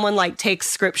when someone takes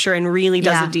scripture and really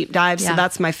does a deep dive. So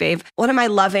that's my fave. What am I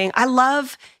loving? I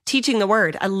love teaching the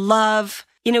word. I love,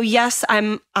 yes,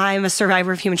 I'm a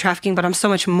survivor of human trafficking, but I'm so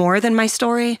much more than my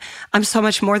story. I'm so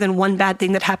much more than one bad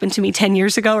thing that happened to me 10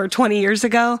 years ago or 20 years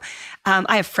ago.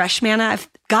 I have fresh manna.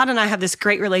 God and I have this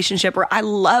great relationship where I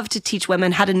love to teach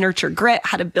women how to nurture grit,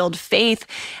 how to build faith,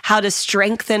 how to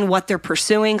strengthen what they're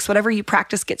pursuing. So whatever you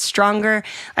practice gets stronger.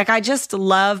 I just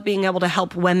love being able to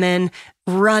help women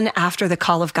run after the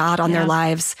call of God on their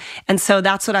lives. And so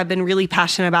that's what I've been really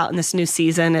passionate about in this new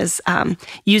season is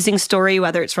using story,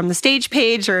 whether it's from the stage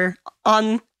page or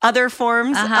on other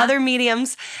forms, other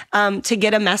mediums, to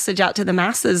get a message out to the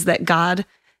masses that God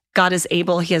is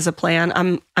able. He has a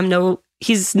plan.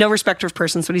 He's no respecter of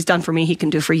persons. What he's done for me, he can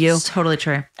do for you. It's totally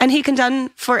true. And he can done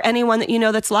for anyone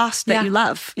that that's lost, that you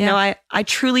love. I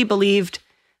truly believed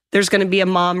there's going to be a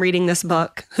mom reading this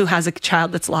book who has a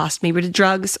child that's lost, maybe to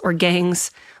drugs or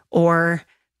gangs or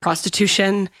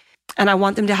prostitution. And I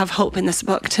want them to have hope in this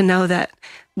book to know that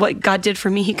what God did for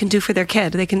me, he can do for their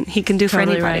kid. He can do for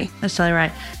anybody. Right. That's totally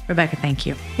right. Rebecca, thank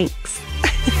you. Thanks.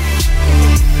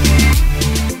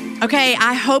 Okay,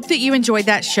 I hope that you enjoyed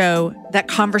that show, that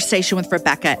conversation with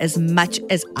Rebecca as much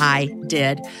as I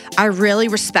did. I really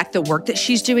respect the work that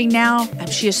she's doing now.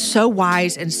 She is so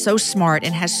wise and so smart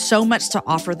and has so much to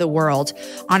offer the world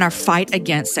on our fight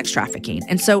against sex trafficking.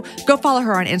 And so go follow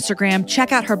her on Instagram,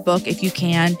 check out her book if you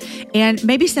can, and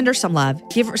maybe send her some love.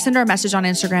 Send her a message on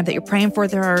Instagram that you're praying for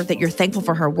her, that you're thankful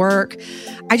for her work.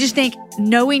 I just think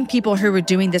knowing people who are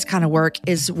doing this kind of work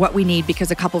is what we need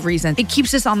because a couple of reasons. It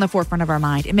keeps us on the forefront of our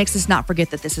mind. It makes us not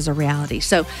forget that this is a reality.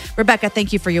 So, Rebecca,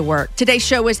 thank you for your work. Today's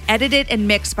show was edited and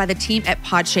mixed by the team at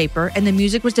Podshaper, and the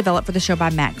music was developed for the show by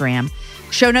Matt Graham.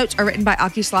 Show notes are written by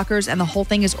Aki Slockers, and the whole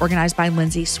thing is organized by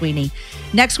Lindsay Sweeney.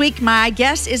 Next week, my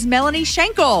guest is Melanie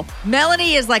Schenkel.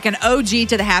 Melanie is like an OG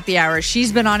to the happy hour.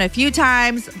 She's been on a few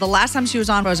times. The last time she was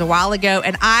on was a while ago,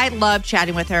 and I love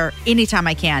chatting with her anytime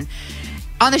I can.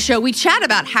 On the show, we chat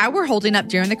about how we're holding up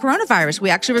during the coronavirus. We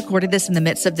actually recorded this in the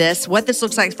midst of this, what this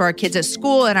looks like for our kids at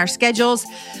school and our schedules.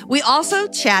 We also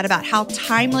chat about how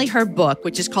timely her book,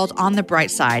 which is called On the Bright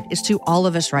Side, is to all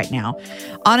of us right now.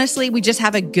 Honestly, we just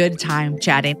have a good time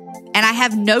chatting. And I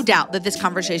have no doubt that this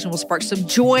conversation will spark some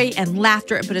joy and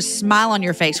laughter and put a smile on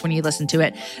your face when you listen to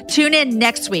it. Tune in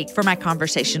next week for my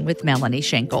conversation with Melanie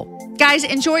Schenkel. Guys,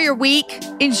 enjoy your week.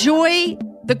 Enjoy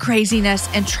the craziness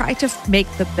and try to make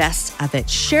the best of it.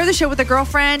 Share the show with a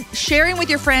girlfriend. Sharing with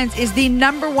your friends is the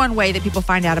number one way that people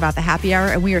find out about the happy hour,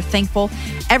 and we are thankful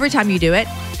every time you do it.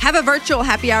 Have a virtual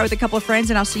happy hour with a couple of friends,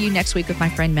 and I'll see you next week with my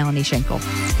friend Melanie Schenkel.